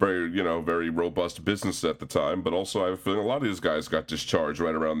very robust business at the time, but also I have a feeling a lot of these guys got discharged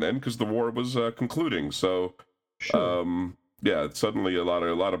right around then because the war was concluding. So, suddenly a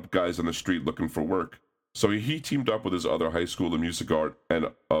lot of guys on the street looking for work. So he teamed up with his other high school of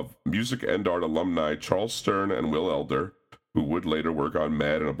music and art alumni, Charles Stern and Will Elder, who would later work on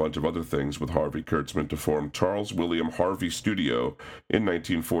Mad and a bunch of other things with Harvey Kurtzman, to form Charles William Harvey Studio in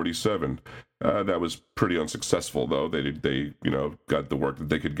 1947. That was pretty unsuccessful, though. They got the work that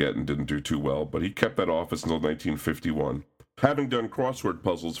they could get and didn't do too well, but he kept that office until 1951. Having done crossword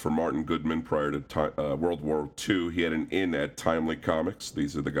puzzles for Martin Goodman prior to World War II, he had an in at Timely Comics.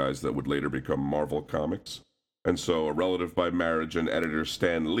 These are the guys that would later become Marvel Comics. And so a relative by marriage and editor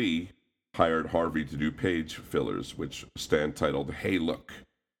Stan Lee hired Harvey to do page fillers, which Stan titled Hey Look.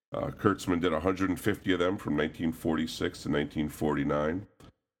 Kurtzman did 150 of them from 1946 to 1949.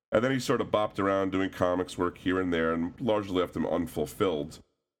 And then he sort of bopped around doing comics work here and there and largely left them unfulfilled.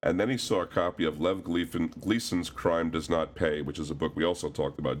 And then he saw a copy of Lev Gleason's Crime Does Not Pay, which is a book we also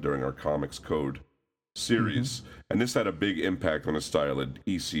talked about during our Comics Code series. And this had a big impact on his style at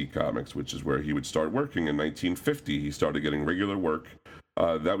EC Comics, which is where he would start working in 1950. He started getting regular work.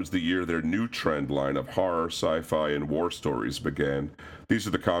 That was the year their new trend line of horror, sci-fi, and war stories began. These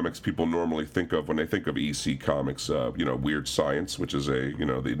are the comics people normally think of when they think of EC Comics. Weird Science, which is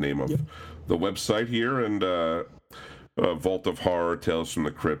the name of the website here, and Vault of Horror, Tales from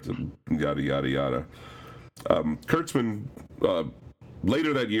the Crypt, and yada, yada, yada. Kurtzman,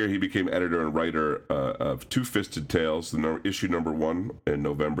 later that year, he became editor and writer of Two-Fisted Tales, issue number 1 in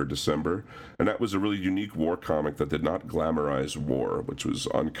November, December. And that was a really unique war comic that did not glamorize war, which was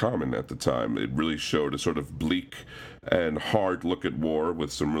uncommon at the time. It really showed a sort of bleak and hard look at war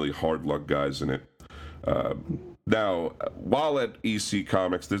with some really hard luck guys in it. Now, while at EC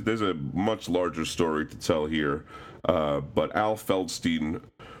Comics, there's a much larger story to tell here. But Al Feldstein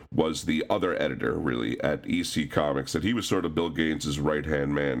was the other editor, really, at EC Comics, and he was sort of Bill Gaines'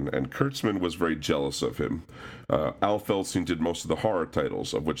 right-hand man, and Kurtzman was very jealous of him. Al Feldstein did most of the horror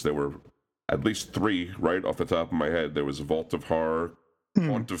titles, of which there were at least 3 right off the top of my head. There was Vault of Horror,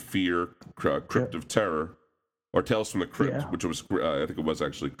 Haunt of Fear, Crypt of Terror, or Tales from the Crypt, which was, I think it was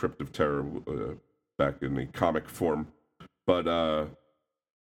actually Crypt of Terror back in the comic form. But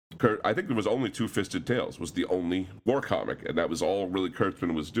I think there was only Two-Fisted Tales was the only war comic, and that was all really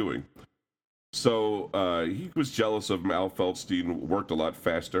Kurtzman was doing. So he was jealous of Al Feldstein, worked a lot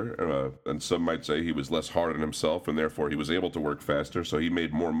faster, and some might say he was less hard on himself, and therefore he was able to work faster, so he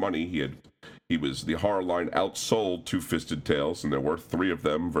made more money. The horror line outsold Two-Fisted Tales, and there were 3 of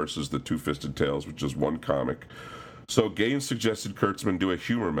them versus the Two-Fisted Tales, which is one comic. So Gaines suggested Kurtzman do a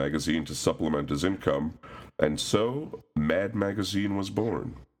humor magazine to supplement his income, and so Mad Magazine was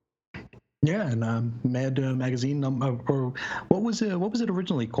born. Yeah, and Mad Magazine, or what was it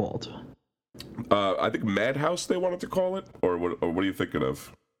originally called? I think Madhouse they wanted to call it, or what are you thinking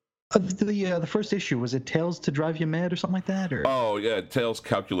of? The first issue, was it Tales to Drive You Mad or something like that? Or? Oh yeah, Tales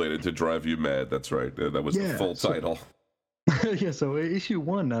Calculated to Drive You Mad. That's right. That was the full title. Yeah, so issue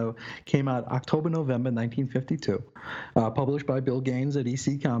one came out October-November 1952, published by Bill Gaines at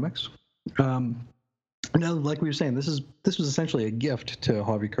EC Comics. Now, like we were saying, this was essentially a gift to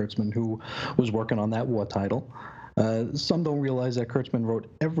Harvey Kurtzman, who was working on that war title. Some don't realize that Kurtzman wrote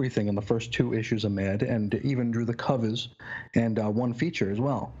everything in the first two issues of Mad, and even drew the covers and one feature as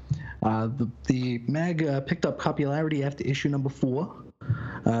well. The mag picked up popularity after issue number 4,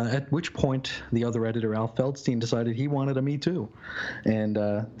 at which point the other editor, Al Feldstein, decided he wanted a Me Too. And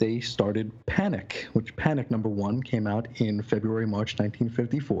they started Panic, which Panic number 1 came out in February, March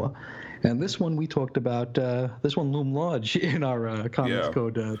 1954. And this one we talked about, this one loomed large in our Comics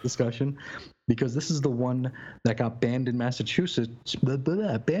Code discussion, because this is the one that got banned in Massachusetts,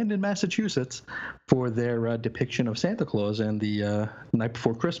 for their depiction of Santa Claus and the Night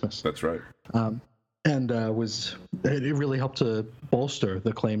Before Christmas. That's right. And it really helped to bolster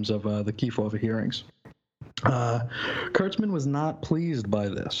the claims of the Kefauver hearings. Kurtzman was not pleased by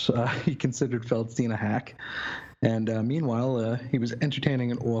this. He considered Feldstein a hack. And meanwhile, he was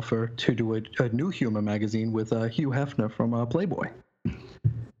entertaining an offer to do a new humor magazine with Hugh Hefner from Playboy.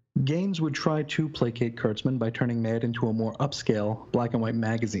 Gaines would try to placate Kurtzman by turning Mad into a more upscale black and white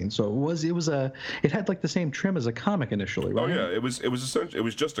magazine. So it had like the same trim as a comic initially, right? Oh yeah, it was essentially, it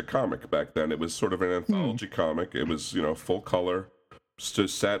was just a comic back then. It was sort of an anthology comic. It was, full color,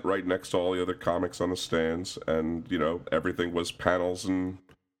 just sat right next to all the other comics on the stands, and everything was panels and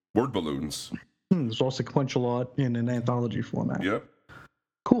word balloons. It's all sequential art in an anthology format. Yep.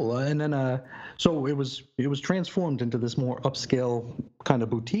 Cool. And then, so it was transformed into this more upscale kind of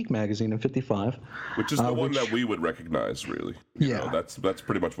boutique magazine in '55, which is the one that we would recognize, really. That's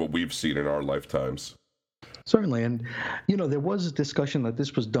pretty much what we've seen in our lifetimes. Certainly, and there was a discussion that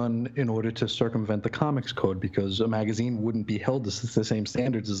this was done in order to circumvent the Comics Code, because a magazine wouldn't be held to the same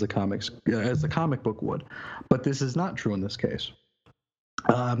standards as the comic book would. But this is not true in this case.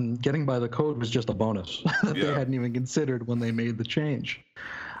 Getting by the code was just a bonus that they hadn't even considered when they made the change.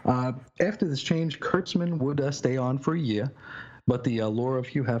 After this change, Kurtzman would stay on for a year, but the lure of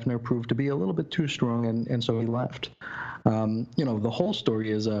Hugh Hefner proved to be a little bit too strong, and so he left. The whole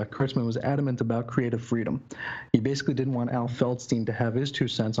story is Kurtzman was adamant about creative freedom. He basically didn't want Al Feldstein to have his 2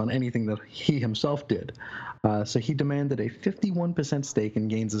 cents on anything that he himself did. So he demanded a 51% stake in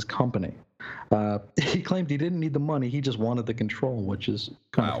Gaines's company. He claimed he didn't need the money, he just wanted the control, which is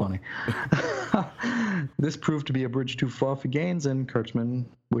kind of funny. This proved to be a bridge too far for Gaines, and Kurtzman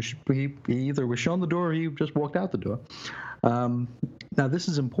he either was shown the door or he just walked out the door. Now, this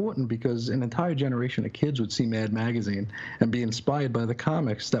is important because an entire generation of kids would see Mad Magazine and be inspired by the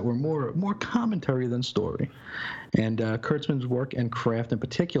comics that were more commentary than story. And Kurtzman's work and craft in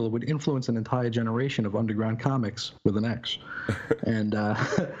particular would influence an entire generation of underground comics with an X. And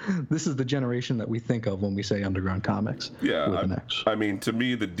this is the generation that we think of when we say underground comics with an X. I mean, to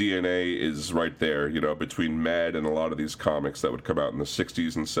me, the DNA is right there, between Mad and a lot of these comics that would come out in the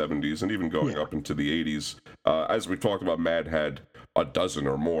 60s and 70s and even going up into the 80s. As we talked about, Mad had a dozen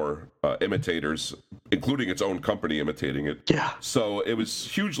or more imitators, including its own company imitating it. Yeah. So it was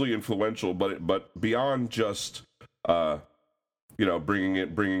hugely influential, but beyond just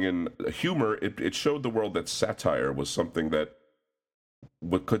bringing in humor, it showed the world that satire was something that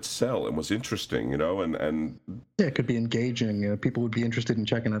could sell and was interesting, and it could be engaging. People would be interested in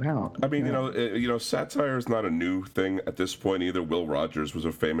checking it out. I mean, satire is not a new thing at this point either. Will Rogers was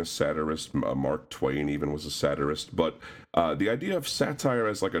a famous satirist. Mark Twain even was a satirist. But the idea of satire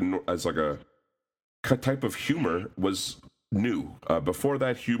as like a type of humor was new. Before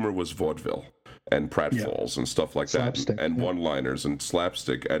that, humor was vaudeville and pratfalls and stuff like slapstick, that, and one-liners and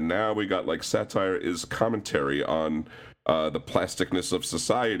slapstick. And now we got like satire is commentary on the plasticness of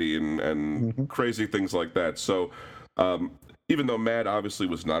society and crazy things like that. So even though Mad obviously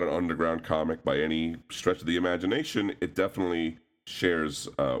was not an underground comic by any stretch of the imagination, it definitely shares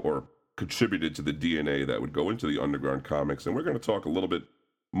or contributed to the DNA that would go into the underground comics. And we're going to talk a little bit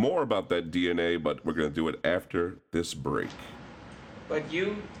more about that DNA, but we're going to do it after this break. But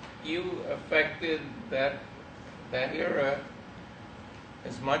you affected that era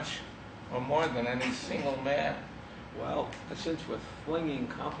as much or more than any single man. Well, since we're flinging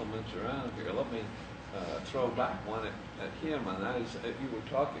compliments around here, let me throw back one at him, and that is, you were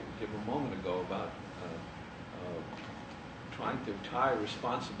talking a moment ago about trying to tie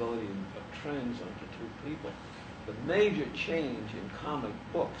responsibility of trends onto 2 people. The major change in comic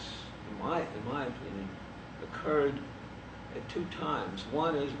books, in my opinion, occurred at 2 times.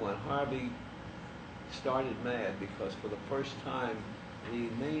 One is when Harvey started Mad, because for the first time, the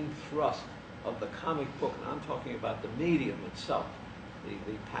main thrust of the comic book, and I'm talking about the medium itself,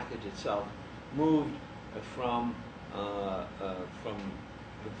 the package itself, moved from from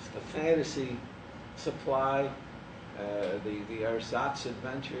the fantasy supply, the ersatz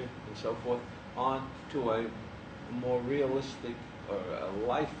adventure, and so forth, on to a more realistic or a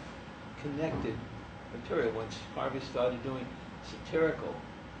life-connected material. Once Harvey started doing satirical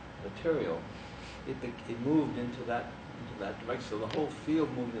material, it moved into that direction. So the whole field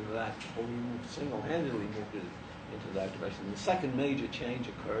moved into that. Or we moved single-handedly moved it into that direction. The second major change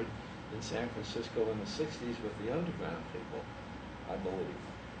occurred in San Francisco in the '60s with the underground people, I believe.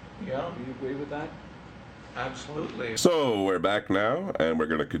 Yeah, Do you agree with that? absolutely. So we're back now, and we're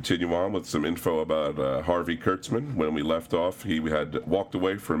going to continue on with some info about Harvey Kurtzman. When we left off, he had walked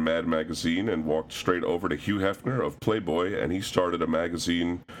away from Mad Magazine and walked straight over to Hugh Hefner of Playboy, and he started a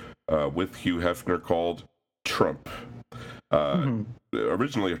magazine with Hugh Hefner called Trump.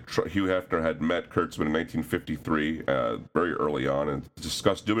 Originally, Hugh Hefner had met Kurtzman in 1953, very early on, and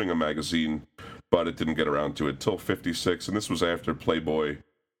discussed doing a magazine, but it didn't get around to it till '56, and this was after Playboy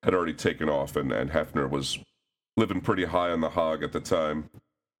had already taken off, and Hefner was living pretty high on the hog at the time.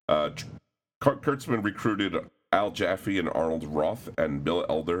 Kurtzman recruited Al Jaffe and Arnold Roth and Bill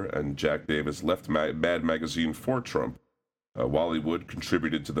Elder, and Jack Davis left Mad Magazine for Trump. Wally Wood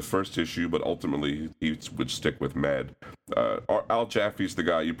contributed to the first issue, but ultimately he would stick with Mad. Al Jaffe's the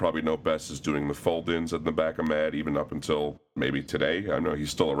guy you probably know best as doing the fold-ins at the back of Mad, even up until maybe today. I know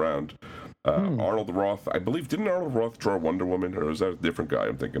he's still around. Arnold Roth, I believe, didn't Arnold Roth draw Wonder Woman, or is that a different guy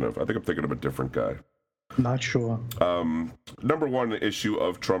I'm thinking of? I think I'm thinking of a different guy. Not sure. Number one issue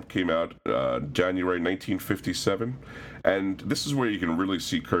of Trump came out January 1957, and this is where you can really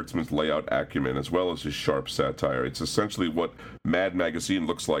see Kurtzman's layout acumen as well as his sharp satire. It's essentially what Mad Magazine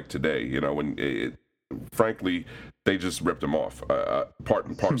looks like today. You know, frankly, they just ripped him off, part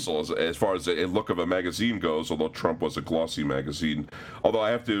and parcel, as far as the look of a magazine goes, although Trump was a glossy magazine. Although I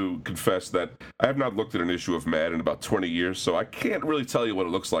have to confess that I have not looked at an issue of Mad in about 20 years, so I can't really tell you what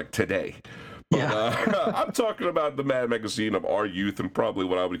it looks like today. But, Yeah. I'm talking about the Mad Magazine of our youth, and probably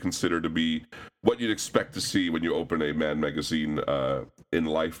what I would consider to be what you'd expect to see when you open a Mad Magazine in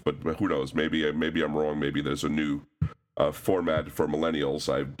life. But who knows? Maybe I'm wrong. Maybe there's a new format for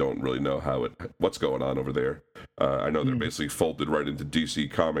millennials. I don't really know what's going on over there. I know they're basically folded right into DC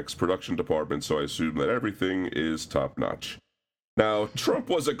Comics production department, so I assume that everything is top notch. Now, Trump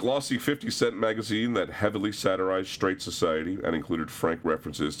was a glossy 50-cent magazine that heavily satirized straight society and included frank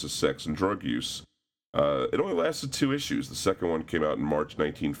references to sex and drug use. It only lasted 2 issues. The second one came out in March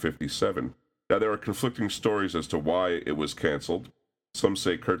 1957. Now, there are conflicting stories as to why it was canceled. Some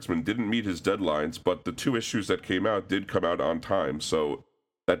say Kurtzman didn't meet his deadlines, but the 2 issues that came out did come out on time, so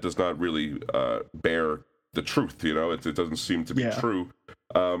that does not really bear the truth, you know? It doesn't seem to be true.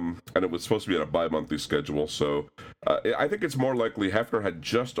 And it was supposed to be on a bi-monthly schedule, so I think it's more likely Hefner had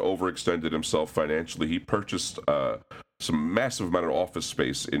just overextended himself financially. He purchased some massive amount of office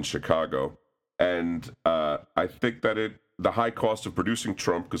space in Chicago, and I think that the high cost of producing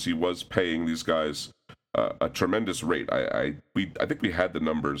Trump, because he was paying these guys a tremendous rate. I think we had the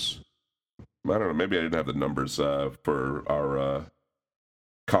numbers. I don't know, maybe I didn't have the numbers for our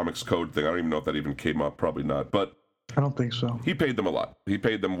Comics Code thing. I don't even know if that even came up, probably not, but I don't think so. he paid them a lot. He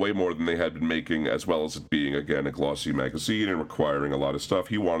paid them way more than they had been making, as well as it being, again, a glossy magazine and requiring a lot of stuff.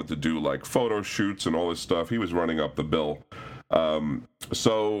 He wanted to do, like, photo shoots and all this stuff. He was running up the bill.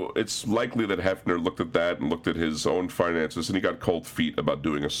 So it's likely that Hefner looked at that and looked at his own finances, and he got cold feet about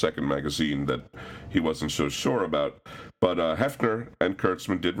doing a second magazine that he wasn't so sure about. But Hefner and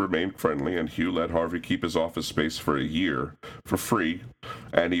Kurtzman did remain friendly, and Hugh let Harvey keep his office space for a year for free,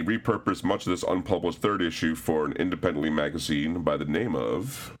 and he repurposed much of this unpublished third issue for an independently magazine by the name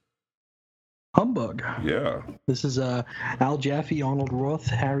of Humbug. Yeah. This is Al Jaffe, Arnold Roth,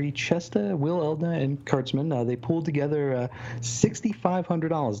 Harry Chester, Will Eldner, and Kurtzman. They pooled together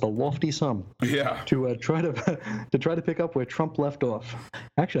 $6,500, the lofty sum, Yeah. to try to pick up where Trump left off.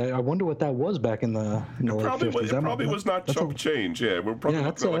 Actually, I wonder what that was back in the late 50s. It probably was not chump change. Yeah, we're probably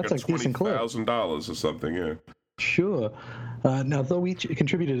looking at like a decent clip. $20,000 or something. Yeah. Sure. Now, though each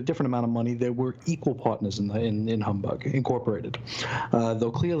contributed a different amount of money, there were equal partners in Humbug Incorporated.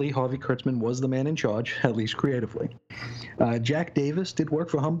 Though clearly Harvey Kurtzman was the man in charge, at least creatively. Jack Davis did work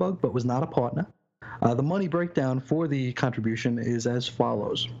for Humbug, but was not a partner. The money breakdown for the contribution is as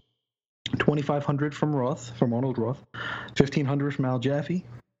follows: $2,500 from Arnold Roth, $1,500 from Al Jaffe,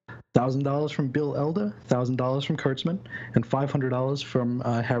 $1,000 from Bill Elder, $1,000 from Kurtzman, and $500 from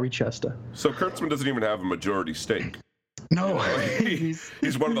Harry Chester. So Kurtzman doesn't even have a majority stake. No,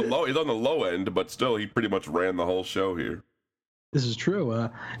 He's one of the low. He's on the low end, but still, he pretty much ran the whole show here. This is true.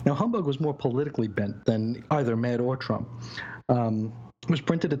 Now, Humbug was more politically bent than either Mad or Trump. It was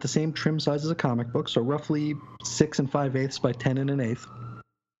printed at the same trim size as a comic book, so roughly 6 5/8 by 10 1/8.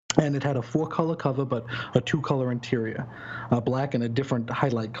 And it had a 4-color cover, but a 2-color interior, black and a different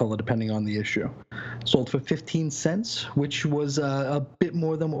highlight color depending on the issue. Sold for 15 cents, which was a bit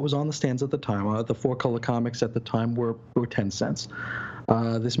more than what was on the stands at the time. The 4-color comics at the time were 10 cents.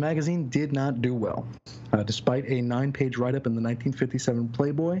 This magazine did not do well, despite a 9-page write-up in the 1957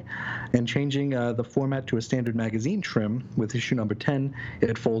 Playboy and changing the format to a standard magazine trim with issue number 10.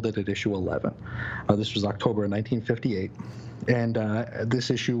 It folded at issue 11. This was October of 1958. And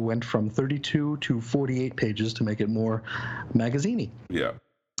this issue went from 32 to 48 pages to make it more magazine-y. Yeah.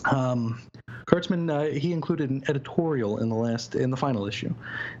 Kurtzman, he included an editorial in the final issue.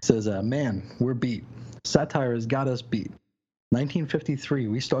 It says, "Man, we're beat. Satire has got us beat. 1953,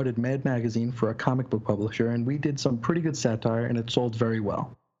 we started Mad Magazine for a comic book publisher, and we did some pretty good satire, and it sold very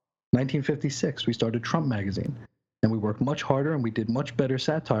well. 1956, we started Trump Magazine, and we worked much harder, and we did much better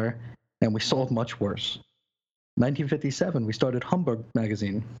satire, and we sold much worse. 1957, we started Humbug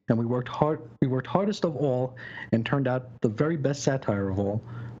Magazine, and we worked hardest of all and turned out the very best satire of all,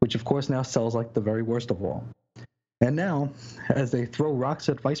 which of course now sells like the very worst of all. And now, as they throw rocks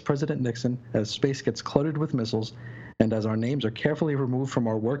at Vice President Nixon, as space gets cluttered with missiles, and as our names are carefully removed from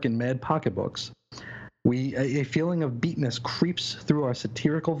our work in mad pocketbooks, a feeling of beatness creeps through our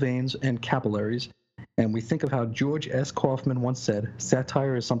satirical veins and capillaries, and we think of how George S. Kaufman once said,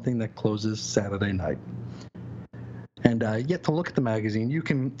 'Satire is something that closes Saturday night.'" And yet to look at the magazine, you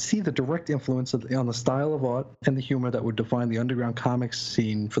can see the direct influence on the style of art and the humor that would define the underground comics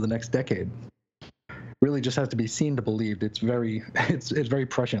scene for the next decade. Really just has to be seen to believed. It's very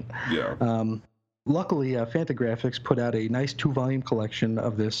prescient. Yeah. Luckily, Fantagraphics put out a nice 2-volume collection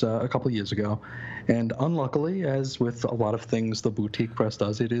of this a couple of years ago, and unluckily, as with a lot of things the boutique press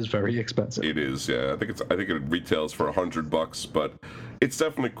does, it is very expensive. It is, yeah. I think it retails for $100, but it's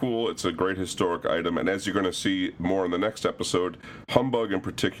definitely cool. It's a great historic item, and as you're going to see more in the next episode, Humbug in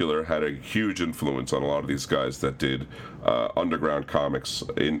particular had a huge influence on a lot of these guys that did underground comics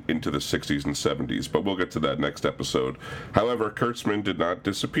into the 60s and 70s, but we'll get to that next episode. However, Kurtzman did not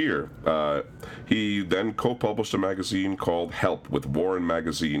disappear. He then co-published a magazine called Help with Warren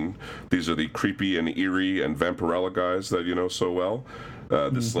Magazine. These are the creepy and eerie and Vampirella guys that you know so well.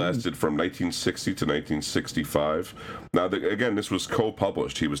 This lasted from 1960 to 1965. Now, again, this was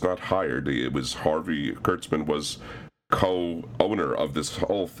co-published. He was not hired. It was Harvey Kurtzman was co-owner of this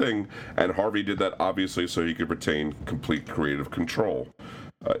whole thing, and Harvey did that obviously so he could retain complete creative control.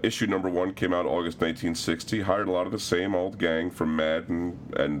 Issue number 1 came out August 1960, hired a lot of the same old gang from Mad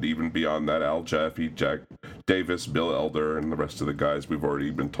and even beyond that, Al Jaffe, Jack Davis, Bill Elder, and the rest of the guys we've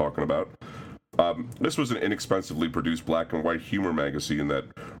already been talking about. This was an inexpensively produced black and white humor magazine that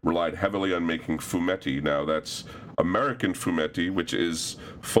relied heavily on making fumetti. Now, that's American fumetti, which is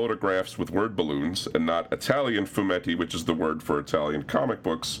photographs with word balloons, and not Italian fumetti, which is the word for Italian comic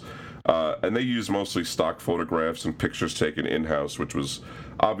books. And they use mostly stock photographs and pictures taken in-house, which was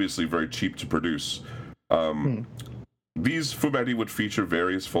obviously very cheap to produce. These fumetti would feature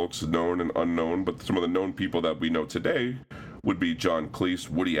various folks, known and unknown, but some of the known people that we know today would be John Cleese,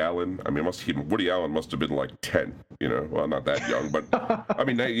 Woody Allen. I mean, Woody Allen must have been like 10, well, not that young, but I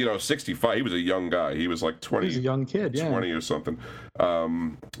mean, 65. He was a young guy. He was like 20. He was a young kid, yeah. 20 or something.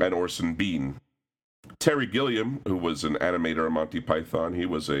 And Orson Bean. Terry Gilliam, who was an animator on Monty Python, he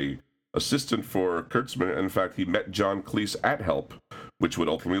was a assistant for Kurtzman. In fact, he met John Cleese at Help, which would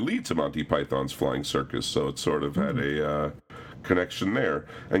ultimately lead to Monty Python's Flying Circus. So it sort of had a connection there.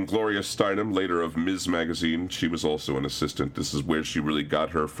 And Gloria Steinem, later of Ms. Magazine, she was also an assistant. This is where she really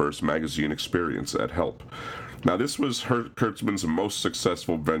got her first magazine experience at Help. Now, this was Kurtzman's most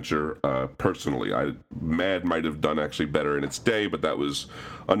successful venture personally. Mad might have done actually better in its day, but that was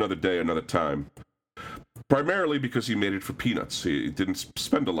another day, another time. Primarily because he made it for peanuts. He didn't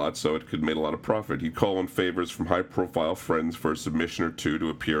spend a lot, so it could make a lot of profit. He'd call in favors from high-profile friends for a submission or two to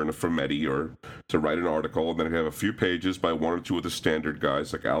appear in a fumetti or to write an article, and then he'd have a few pages by one or two of the standard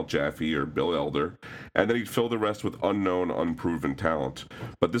guys like Al Jaffe or Bill Elder, and then he'd fill the rest with unknown, unproven talent.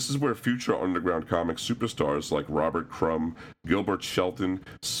 But this is where future underground comic superstars like Robert Crumb, Gilbert Shelton,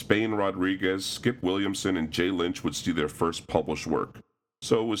 Spain Rodriguez, Skip Williamson, and Jay Lynch would see their first published work.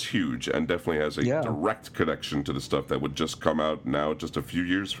 So it was huge and definitely has a direct connection to the stuff that would just come out now just a few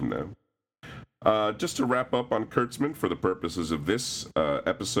years from now. Just to wrap up on Kurtzman for the purposes of this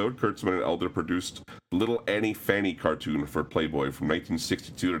episode, Kurtzman and Elder produced Little Annie Fanny cartoon for Playboy from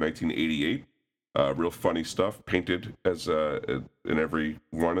 1962 to 1988. Real funny stuff, painted as in every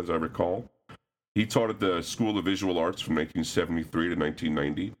one, as I recall. He taught at the School of Visual Arts from 1973 to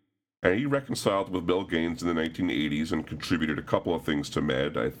 1990. And he reconciled with Bill Gaines in the 1980s and contributed a couple of things to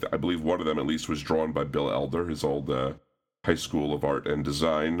Mad. I believe one of them at least was drawn by Bill Elder, his old High School of Art and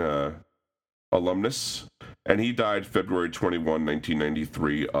Design alumnus. And he died February 21,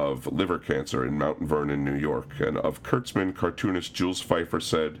 1993 of liver cancer in Mount Vernon, New York. And of Kurtzman, cartoonist Jules Pfeiffer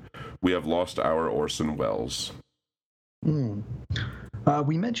said, "We have lost our Orson Welles."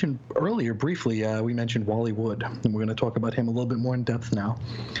 We mentioned earlier, briefly, we mentioned Wally Wood, and we're going to talk about him a little bit more in depth now.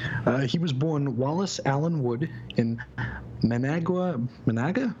 He was born Wallace Allen Wood in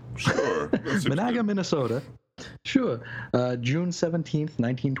Managa? Sure. Managa, Minnesota. Sure. June 17th,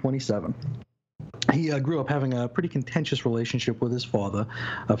 1927. He grew up having a pretty contentious relationship with his father,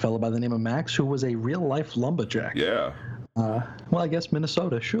 a fellow by the name of Max, who was a real-life lumberjack. Yeah. Well, I guess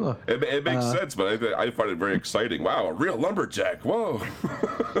Minnesota, sure. It makes sense, but I find it very exciting. Wow, a real lumberjack. Whoa.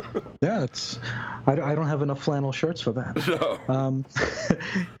 Yeah, I don't have enough flannel shirts for that. No.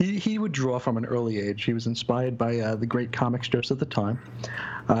 He would draw from an early age. He was inspired by the great comic strips at the time.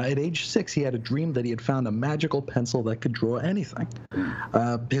 At age 6, he had a dream that he had found a magical pencil that could draw anything.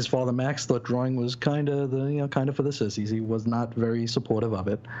 His father Max thought drawing was kind of for the sissies. He was not very supportive of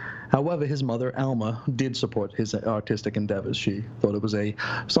it. However, his mother Alma did support his artistic endeavors. She thought it was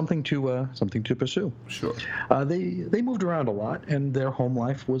something to pursue. Sure. They moved around a lot, and their home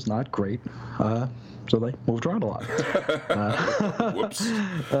life was not great. So they moved around a lot. Whoops.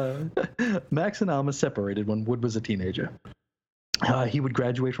 Max and Alma separated when Wood was a teenager. He would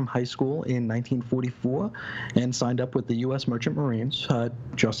graduate from high school in 1944 and signed up with the U.S. Merchant Marines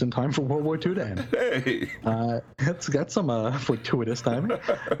just in time for World War II to end. Hey. It's got some fortuitous timing.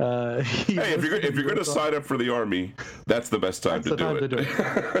 Hey, if you're going to sign up for the Army, that's the best time to do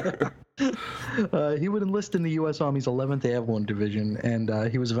it. He would enlist in the U.S. Army's 11th Airborne Division,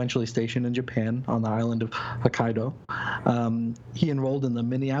 and he was eventually stationed in Japan on the island of Hokkaido. He enrolled in the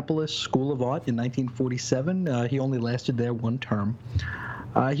Minneapolis School of Art in 1947. He only lasted there one term.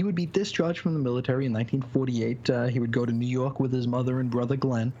 He would be discharged from the military in 1948. He would go to New York with his mother and brother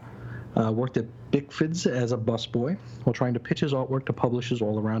Glenn. Worked at Bickford's as a busboy while trying to pitch his artwork to publishers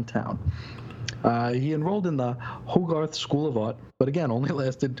all around town. He enrolled in the Hogarth School of Art, but again, only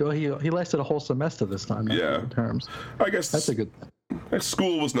lasted he lasted a whole semester this time. Yeah. Terms. I guess that's a good thing.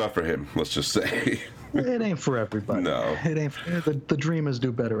 School was not for him, let's just say. It ain't for everybody. No. It ain't. The dreamers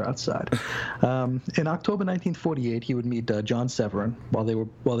do better outside. In October 1948, he would meet John Severin while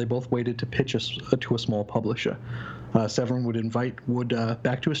they both waited to pitch to a small publisher. Severin would invite Wood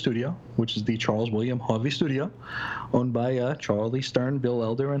back to his studio, which is the Charles William Harvey Studio, owned by Charlie Stern, Bill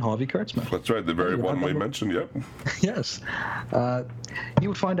Elder, and Harvey Kurtzman. That's right, the very one we mentioned, yep. Yes. He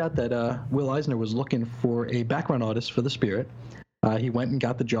would find out that Will Eisner was looking for a background artist for The Spirit. He went and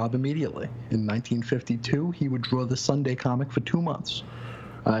got the job immediately. In 1952, he would draw the Sunday comic for 2 months.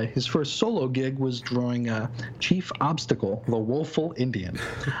 His first solo gig was drawing Chief Obstacle, the Woeful Indian.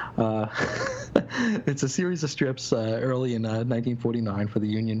 It's a series of strips early in 1949 for the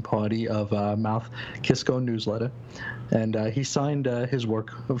Union Party of Mouth Kisco newsletter. And he signed his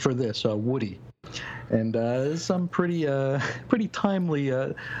work for this, Woody. And some pretty timely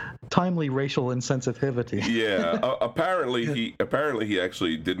racial insensitivity. Yeah, apparently he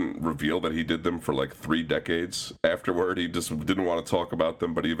actually didn't reveal that he did them for like 3 decades afterward. He just didn't want to talk about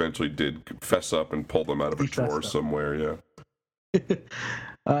them, but he eventually did fess up and pull them out of a drawer somewhere. Yeah.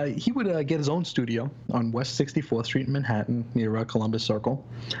 He would get his own studio on West 64th Street in Manhattan near Columbus Circle.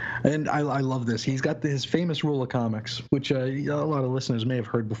 And I love this. He's got his famous rule of comics, which a lot of listeners may have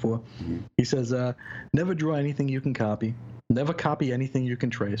heard before. Mm-hmm. He says, never draw anything you can copy. Never copy anything you can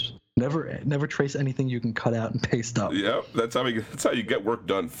trace. Never trace anything you can cut out and paste up. Yep, that's how you get work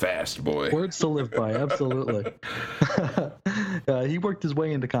done fast, boy. Words to live by, absolutely. He worked his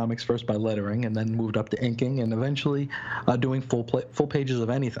way into comics first by lettering, and then moved up to inking, and eventually doing full pages of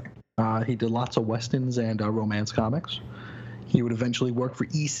anything. He did lots of westerns and romance comics. He would eventually work for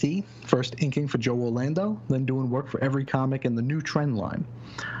EC, first inking for Joe Orlando, then doing work for every comic in the New Trend line.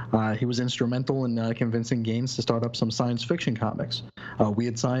 He was instrumental in convincing Gaines to start up some science fiction comics,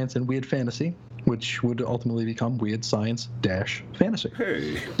 Weird Science and Weird Fantasy, which would ultimately become Weird Science-Fantasy.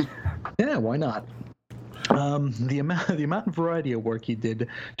 Hey. Yeah, why not? The amount and variety of work he did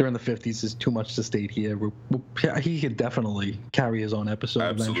during the 50s is too much to state here. He could definitely carry his own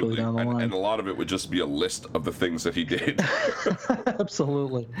episode eventually down the line. And a lot of it would just be a list of the things that he did.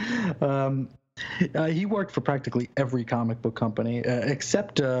 Absolutely. He worked for practically every comic book company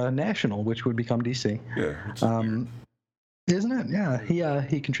except National, which would become DC. Yeah. Isn't it? Yeah.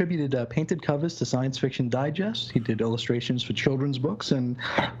 He contributed painted covers to Science Fiction Digest. He did illustrations for children's books, and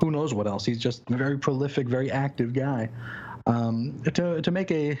who knows what else. He's just a very prolific, very active guy. To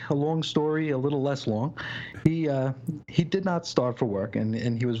make a long story a little less long, he did not starve for work,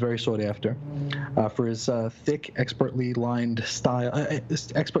 and he was very sought after for his thick, expertly lined style,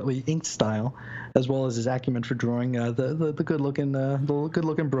 expertly inked style, as well as his acumen for drawing the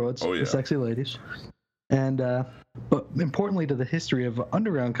good-looking broads, Oh, yeah. the sexy ladies. And but importantly to the history of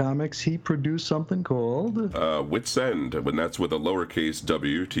underground comics, he produced something called Wits End, when that's with a lowercase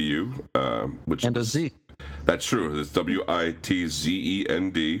w to you, which and a Z. That's true. It's Witzend.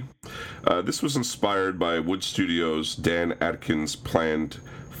 This was inspired by Wood Studios' Dan Adkins' planned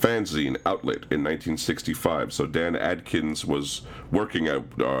fanzine outlet in 1965. So Dan Adkins was working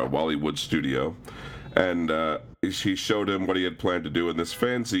at Wally Wood Studio, and he showed him what he had planned to do in this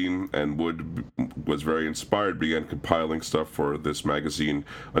fanzine, and Wood was very inspired, began compiling stuff for this magazine,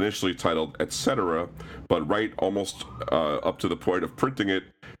 initially titled Etc., but right almost up to the point of printing it,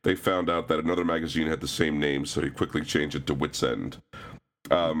 they found out that another magazine had the same name, so he quickly changed it to Wits End.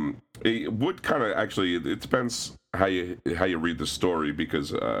 It would kind of actually, it depends how you read the story,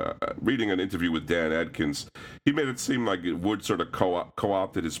 because reading an interview with Dan Adkins, he made it seem like it would sort of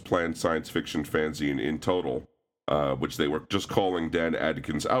co-opted his planned science fiction fanzine in total, which they were just calling Dan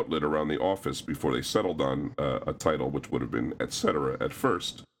Adkins' outlet around the office before they settled on a title, which would have been Etc. at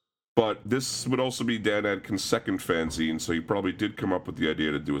first. But this would also be Dan Adkins' second fanzine, so he probably did come up with the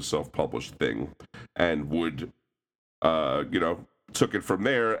idea to do a self-published thing, and Wood, took it from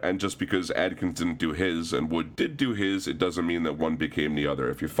there. And just because Adkins didn't do his and Wood did do his, it doesn't mean that one became the other.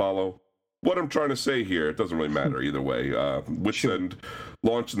 If you follow what I'm trying to say here, it doesn't really matter either way. Wits End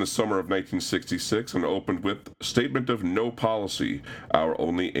launched in the summer of 1966 and opened with Statement of No Policy. Our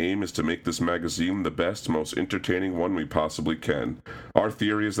only aim is to make this magazine the best, most entertaining one we possibly can. Our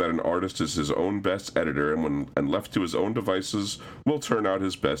theory is that an artist is his own best editor, and when left to his own devices, will turn out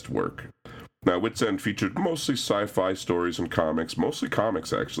his best work. Now, Wits End featured mostly sci-fi stories and comics, mostly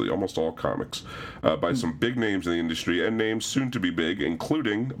comics actually, almost all comics, by some big names in the industry, and names soon to be big,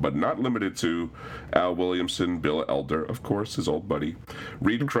 including, but not limited to, Al Williamson, Bill Elder, of course, his old buddy,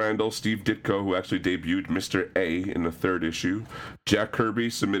 Reed Crandall, Steve Ditko, who actually debuted Mr. A in the third issue. Jack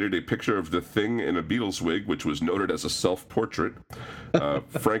Kirby submitted a picture of the Thing in a Beatles wig, which was noted as a self-portrait.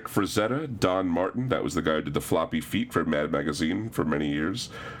 Frank Frazetta, Don Martin, that was the guy who did the floppy feet for Mad Magazine for many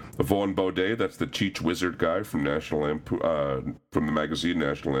years. Vaughn Baudet, that's the Cheech Wizard guy from National Lampoon, from the magazine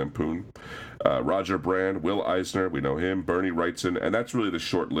National Lampoon. Roger Brand, Will Eisner, we know him. Bernie Wrightson, and that's really the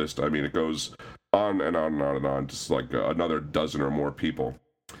short list. I mean, it goes on and on and on and on, just like another dozen or more people.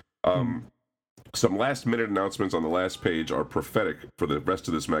 Some last-minute announcements on the last page are prophetic for the rest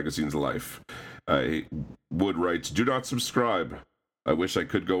of this magazine's life. Wood writes, "Do not subscribe. I wish I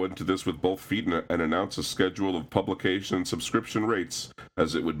could go into this with both feet and announce a schedule of publication and subscription rates,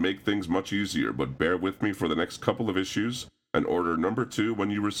 as it would make things much easier, but bear with me for the next couple of issues and order number 2 when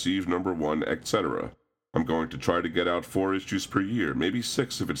you receive number 1, etc. I'm going to try to get out 4 issues per year, maybe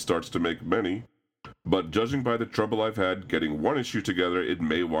 6 if it starts to make many, but judging by the trouble I've had getting 1 issue together, it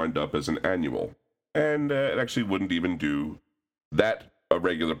may wind up as an annual." And it actually wouldn't even do that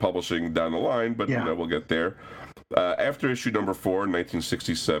regular publishing down the line, but we'll get there. After issue number 4 in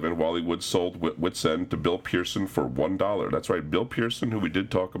 1967, Wally Wood sold Wits End to Bill Pearson for $1. That's right, Bill Pearson, who we did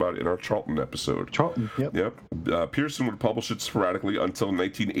talk about in our Charlton episode. Charlton, yep. Pearson would publish it sporadically until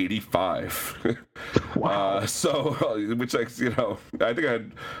 1985. Wow. Which I think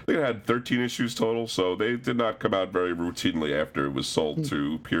I had 13 issues total, so they did not come out very routinely after it was sold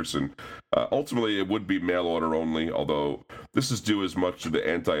to Pearson. Ultimately, it would be mail order only, although this is due as much to the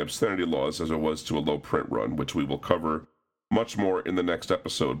anti-obscenity laws as it was to a low print run, which we will cover much more in the next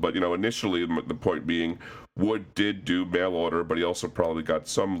episode. But, initially, the point being, Wood did do mail order, but he also probably got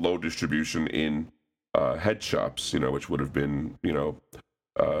some low distribution in head shops, which would have been,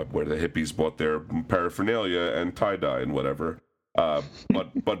 where the hippies bought their paraphernalia and tie-dye and whatever.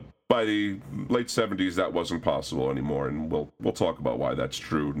 But by the late 70s, that wasn't possible anymore, and we'll talk about why that's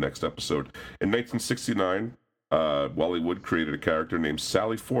true next episode. In 1969, Wally Wood created a character named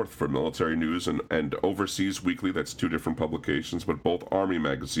Sally Forth for Military News and Overseas Weekly. That's 2 different publications, but both Army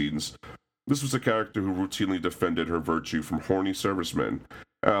magazines. This was a character who routinely defended her virtue from horny servicemen,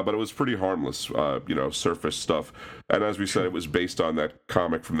 but it was pretty harmless, surface stuff. And as we said, it was based on that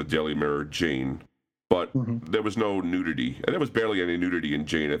comic from the Daily Mirror, Jane. But there was no nudity, and there was barely any nudity in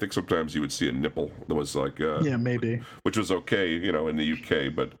Jane. I think sometimes you would see a nipple. That was like, maybe, which was okay, in the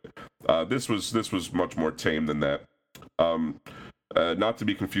UK. But this was much more tame than that. not to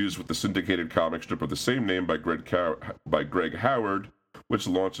be confused with the syndicated comic strip of the same name by Greg Howard, which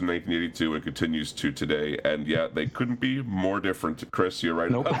launched in 1982 and continues to today. And yeah, they couldn't be more different. Chris, you're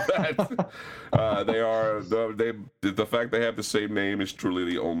right about that. The fact they have the same name is truly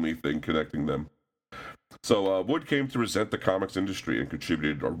the only thing connecting them. So Wood came to resent the comics industry and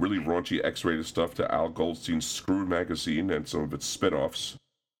contributed a really raunchy X-rated stuff to Al Goldstein's Screw magazine and some of its spin-offs.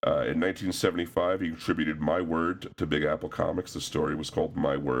 In 1975, he contributed My Word to Big Apple Comics. The story was called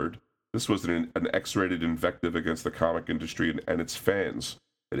My Word. This was an X-rated invective against the comic industry and its fans.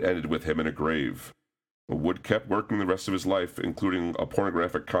 It ended with him in a grave. Wood kept working the rest of his life, including a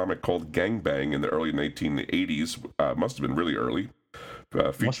pornographic comic called Gang Bang in the early 1980s. Must have been really early.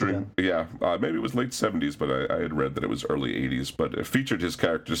 Featuring, maybe it was late 70s, but I had read that it was early 80s, but it featured his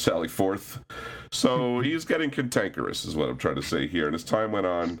character Sally Forth. So he's getting cantankerous, is what I'm trying to say here. And as time went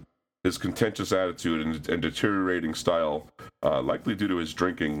on, his contentious attitude and deteriorating style, likely due to his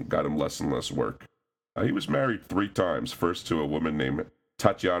drinking, got him less and less work. He was married 3 times, first to a woman named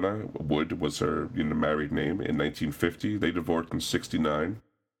Tatiana Wood, was her married name, in 1950. They divorced in 1969.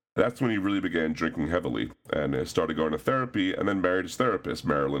 That's when he really began drinking heavily and started going to therapy and then married his therapist,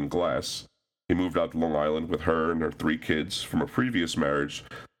 Marilyn Glass. He moved out to Long Island with her and her 3 kids from a previous marriage.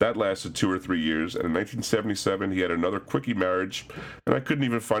 That lasted 2 or 3 years, and in 1977 he had another quickie marriage, and I couldn't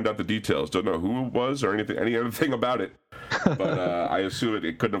even find out the details. Don't know who it was or any other thing about it. But I assume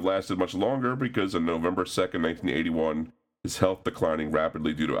it couldn't have lasted much longer because on November 2nd, 1981, his health declining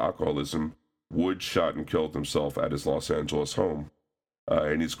rapidly due to alcoholism, Wood shot and killed himself at his Los Angeles home.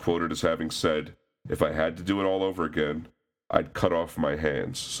 And he's quoted as having said, "If I had to do it all over again, I'd cut off my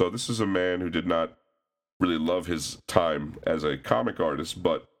hands." So this is a man who did not really love his time as a comic artist,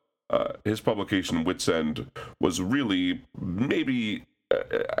 but his publication, Wit's End, was really maybe,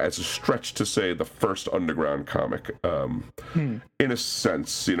 as a stretch to say, the first underground comic. In a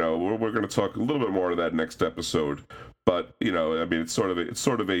sense, we're going to talk a little bit more of that next episode. But it's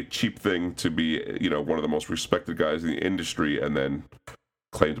sort of a cheap thing to be one of the most respected guys in the industry and then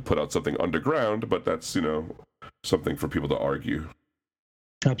claim to put out something underground. But that's something for people to argue.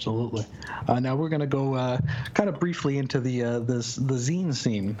 Absolutely. Now we're going to go kind of briefly into the zine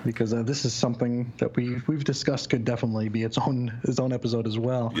scene, because this is something that we've discussed could definitely be its own episode as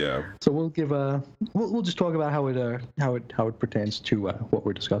well. Yeah. So we'll give we'll just talk about how it pertains to what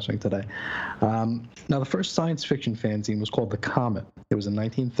we're discussing today. Now the first science fiction fanzine was called The Comet. It was in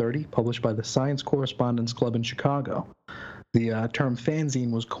 1930, published by the Science Correspondence Club in Chicago. The term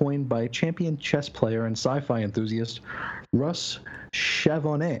fanzine was coined by champion chess player and sci-fi enthusiast Russ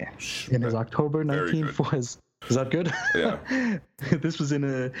Chavonnet in his October 1940. Is that good? Yeah. This was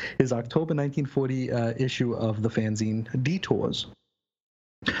in his October 1940 issue of the fanzine Detours.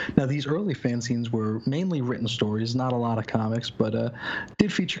 Now, these early fanzines were mainly written stories, not a lot of comics, but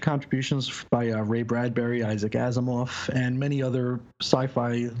did feature contributions by Ray Bradbury, Isaac Asimov, and many other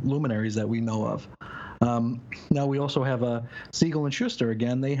sci-fi luminaries that we know of. Now we also have Siegel and Schuster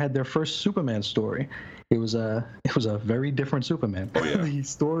again. They had their first Superman story. It was a very different Superman. Oh, yeah. The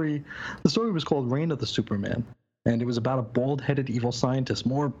story was called Reign of the Superman, and it was about a bald-headed evil scientist,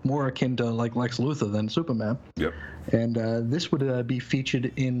 more akin to like Lex Luthor than Superman. Yep. And this would be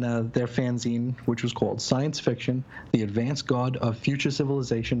featured in their fanzine, which was called Science Fiction: The Advanced God of Future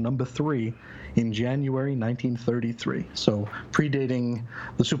Civilization #3, in January 1933. So predating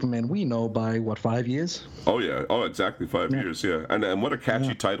the Superman we know by 5 years? Oh yeah. Oh, exactly 5 years. Yeah. And what a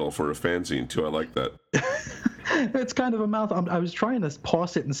catchy title for a fanzine too. I like that. It's kind of a mouthful. I was trying to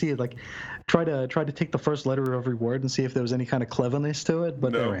parse it and see it, like try to take the first letter of every word and see if there was any kind of cleverness to it,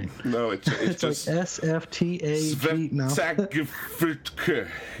 but there ain't. No, it's just like SFTAG. No.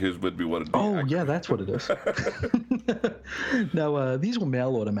 Would be what it. Oh yeah, that's what it is. Now these were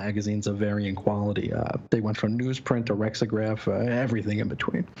mail order magazines of varying quality. They went from newsprint to Rexograph, everything in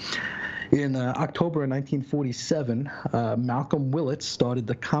between. In October of 1947, Malcolm Willits started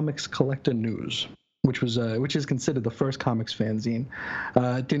the Comics Collector News, which is considered the first comics fanzine.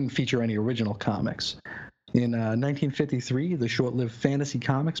 It didn't feature any original comics. In 1953, the short-lived Fantasy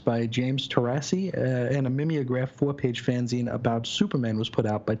Comics by James Terassi and a mimeograph 4-page fanzine about Superman was put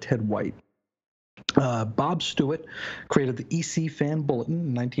out by Ted White. Bob Stewart created the EC Fan Bulletin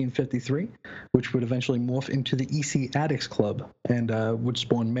in 1953, which would eventually morph into the EC Addicts Club and would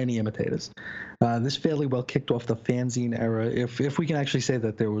spawn many imitators. This fairly well kicked off the fanzine era, if we can actually say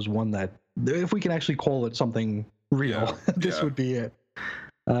that there was one that, if we can actually call it something real, this would be it.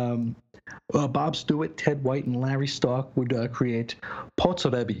 Bob Stewart, Ted White, and Larry Stark would create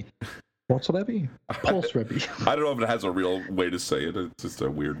Polsrebi. Polsrebi? Polsrebi. I don't know if it has a real way to say it. It's just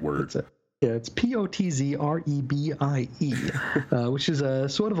a weird word. That's it. Yeah, it's Potzrebie, which is a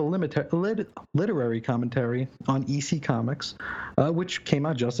sort of a literary commentary on EC Comics, which came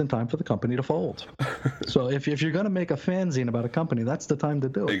out just in time for the company to fold. So if you're going to make a fanzine about a company, that's the time to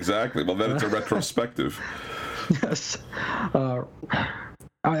do it. Exactly. Well, then it's a retrospective. Yes.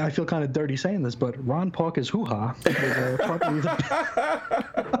 I feel kind of dirty saying this, but Ron Parker's Hoo-Ha was probably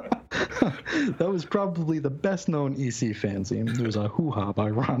that was probably the best-known EC fanzine. It was a Hoo-Ha by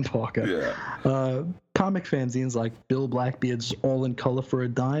Ron Parker. Yeah. Comic fanzines like Bill Blackbeard's All in Color for a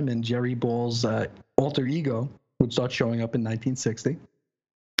Dime and Jerry Ball's Alter Ego would start showing up in 1960.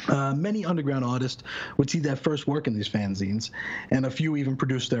 Many underground artists would see their first work in these fanzines, and a few even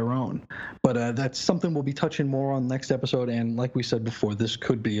produced their own. But that's something we'll be touching more on next episode, and like we said before, this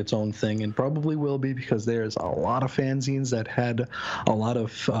could be its own thing, and probably will be, because there's a lot of fanzines that had a lot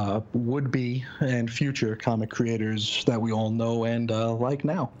of would-be and future comic creators that we all know and like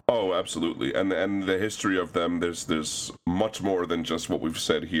now. Oh, absolutely. And the history of them, there's much more than just what we've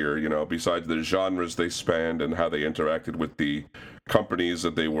said here, you know, besides the genres they spanned and how they interacted with the companies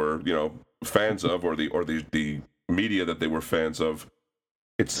that they were, you know, fans of, or the media that they were fans of.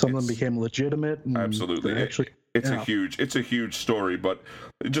 Some of them became legitimate. And absolutely. It's a huge story, but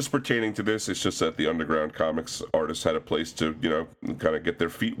just pertaining to this, it's just that the underground comics artists had a place to, you know, kind of get their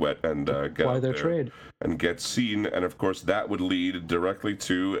feet wet and get out their there trade and get seen. And of course, that would lead directly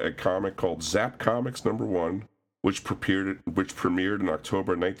to a comic called Zap Comics #1, which premiered in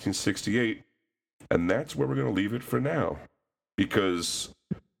October 1968, and that's where we're going to leave it for now, because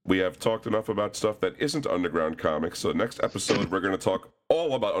we have talked enough about stuff that isn't underground comics. So next episode, we're going to talk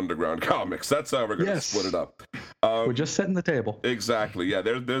all about underground comics. That's how we're going to split it up. We're just setting the table. Exactly. Yeah,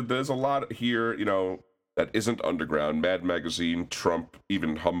 there's a lot here, you know, that isn't underground. Mad Magazine, Trump,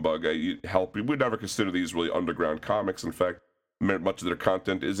 even Humbug, Help. We would never consider these really underground comics. In fact, much of their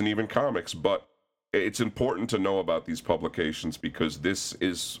content isn't even comics. But it's important to know about these publications, because this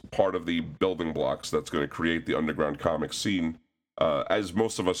is part of the building blocks that's going to create the underground comic scene, as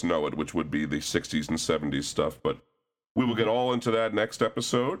most of us know it, which would be the 60s and 70s stuff. But we will get all into that next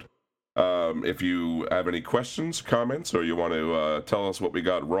episode. If you have any questions, comments, or you want to tell us what we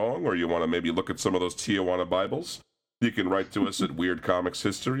got wrong, or you want to maybe look at some of those Tijuana Bibles, you can write to us at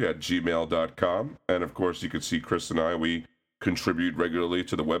weirdcomicshistory@gmail.com. And of course, you can see Chris and I, we contribute regularly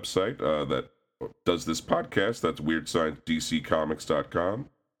to the website that does this podcast. That's WeirdScienceDCComics.com.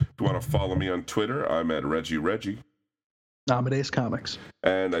 If you want to follow me on Twitter, I'm at Reggie. Amadeus Comics.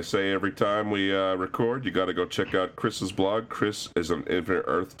 And I say every time we record, you got to go check out Chris's blog. Chris is on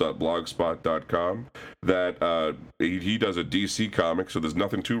infiniteearth.blogspot.com. That he does a DC comic, so there's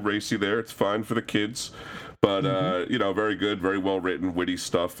nothing too racy there. It's fine for the kids, but you know, very good, very well written, witty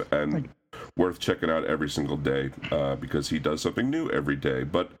stuff, and worth checking out every single day, because he does something new every day.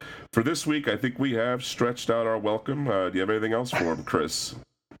 But for this week, I think we have stretched out our welcome. Do you have anything else for him, Chris?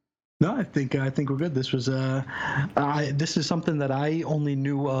 No, I think we're good. This was this is something that I only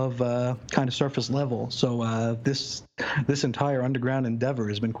knew of kind of surface level. So this entire underground endeavor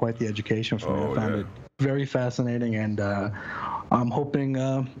has been quite the education for me. I found it very fascinating, and I'm hoping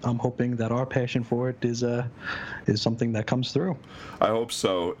that our passion for it is something that comes through. I hope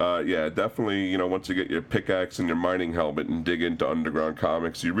so. Yeah, definitely. You know, once you get your pickaxe and your mining helmet and dig into underground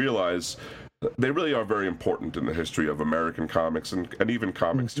comics, you realize they really are very important in the history of American comics and even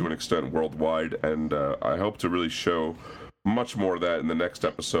comics to an extent worldwide. And I hope to really show much more of that in the next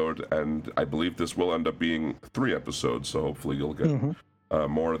episode. And I believe this will end up being 3 episodes, so hopefully you'll get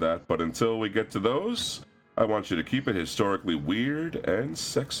more of that. But until we get to those, I want you to keep it historically weird and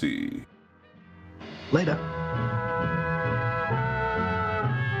sexy. Later.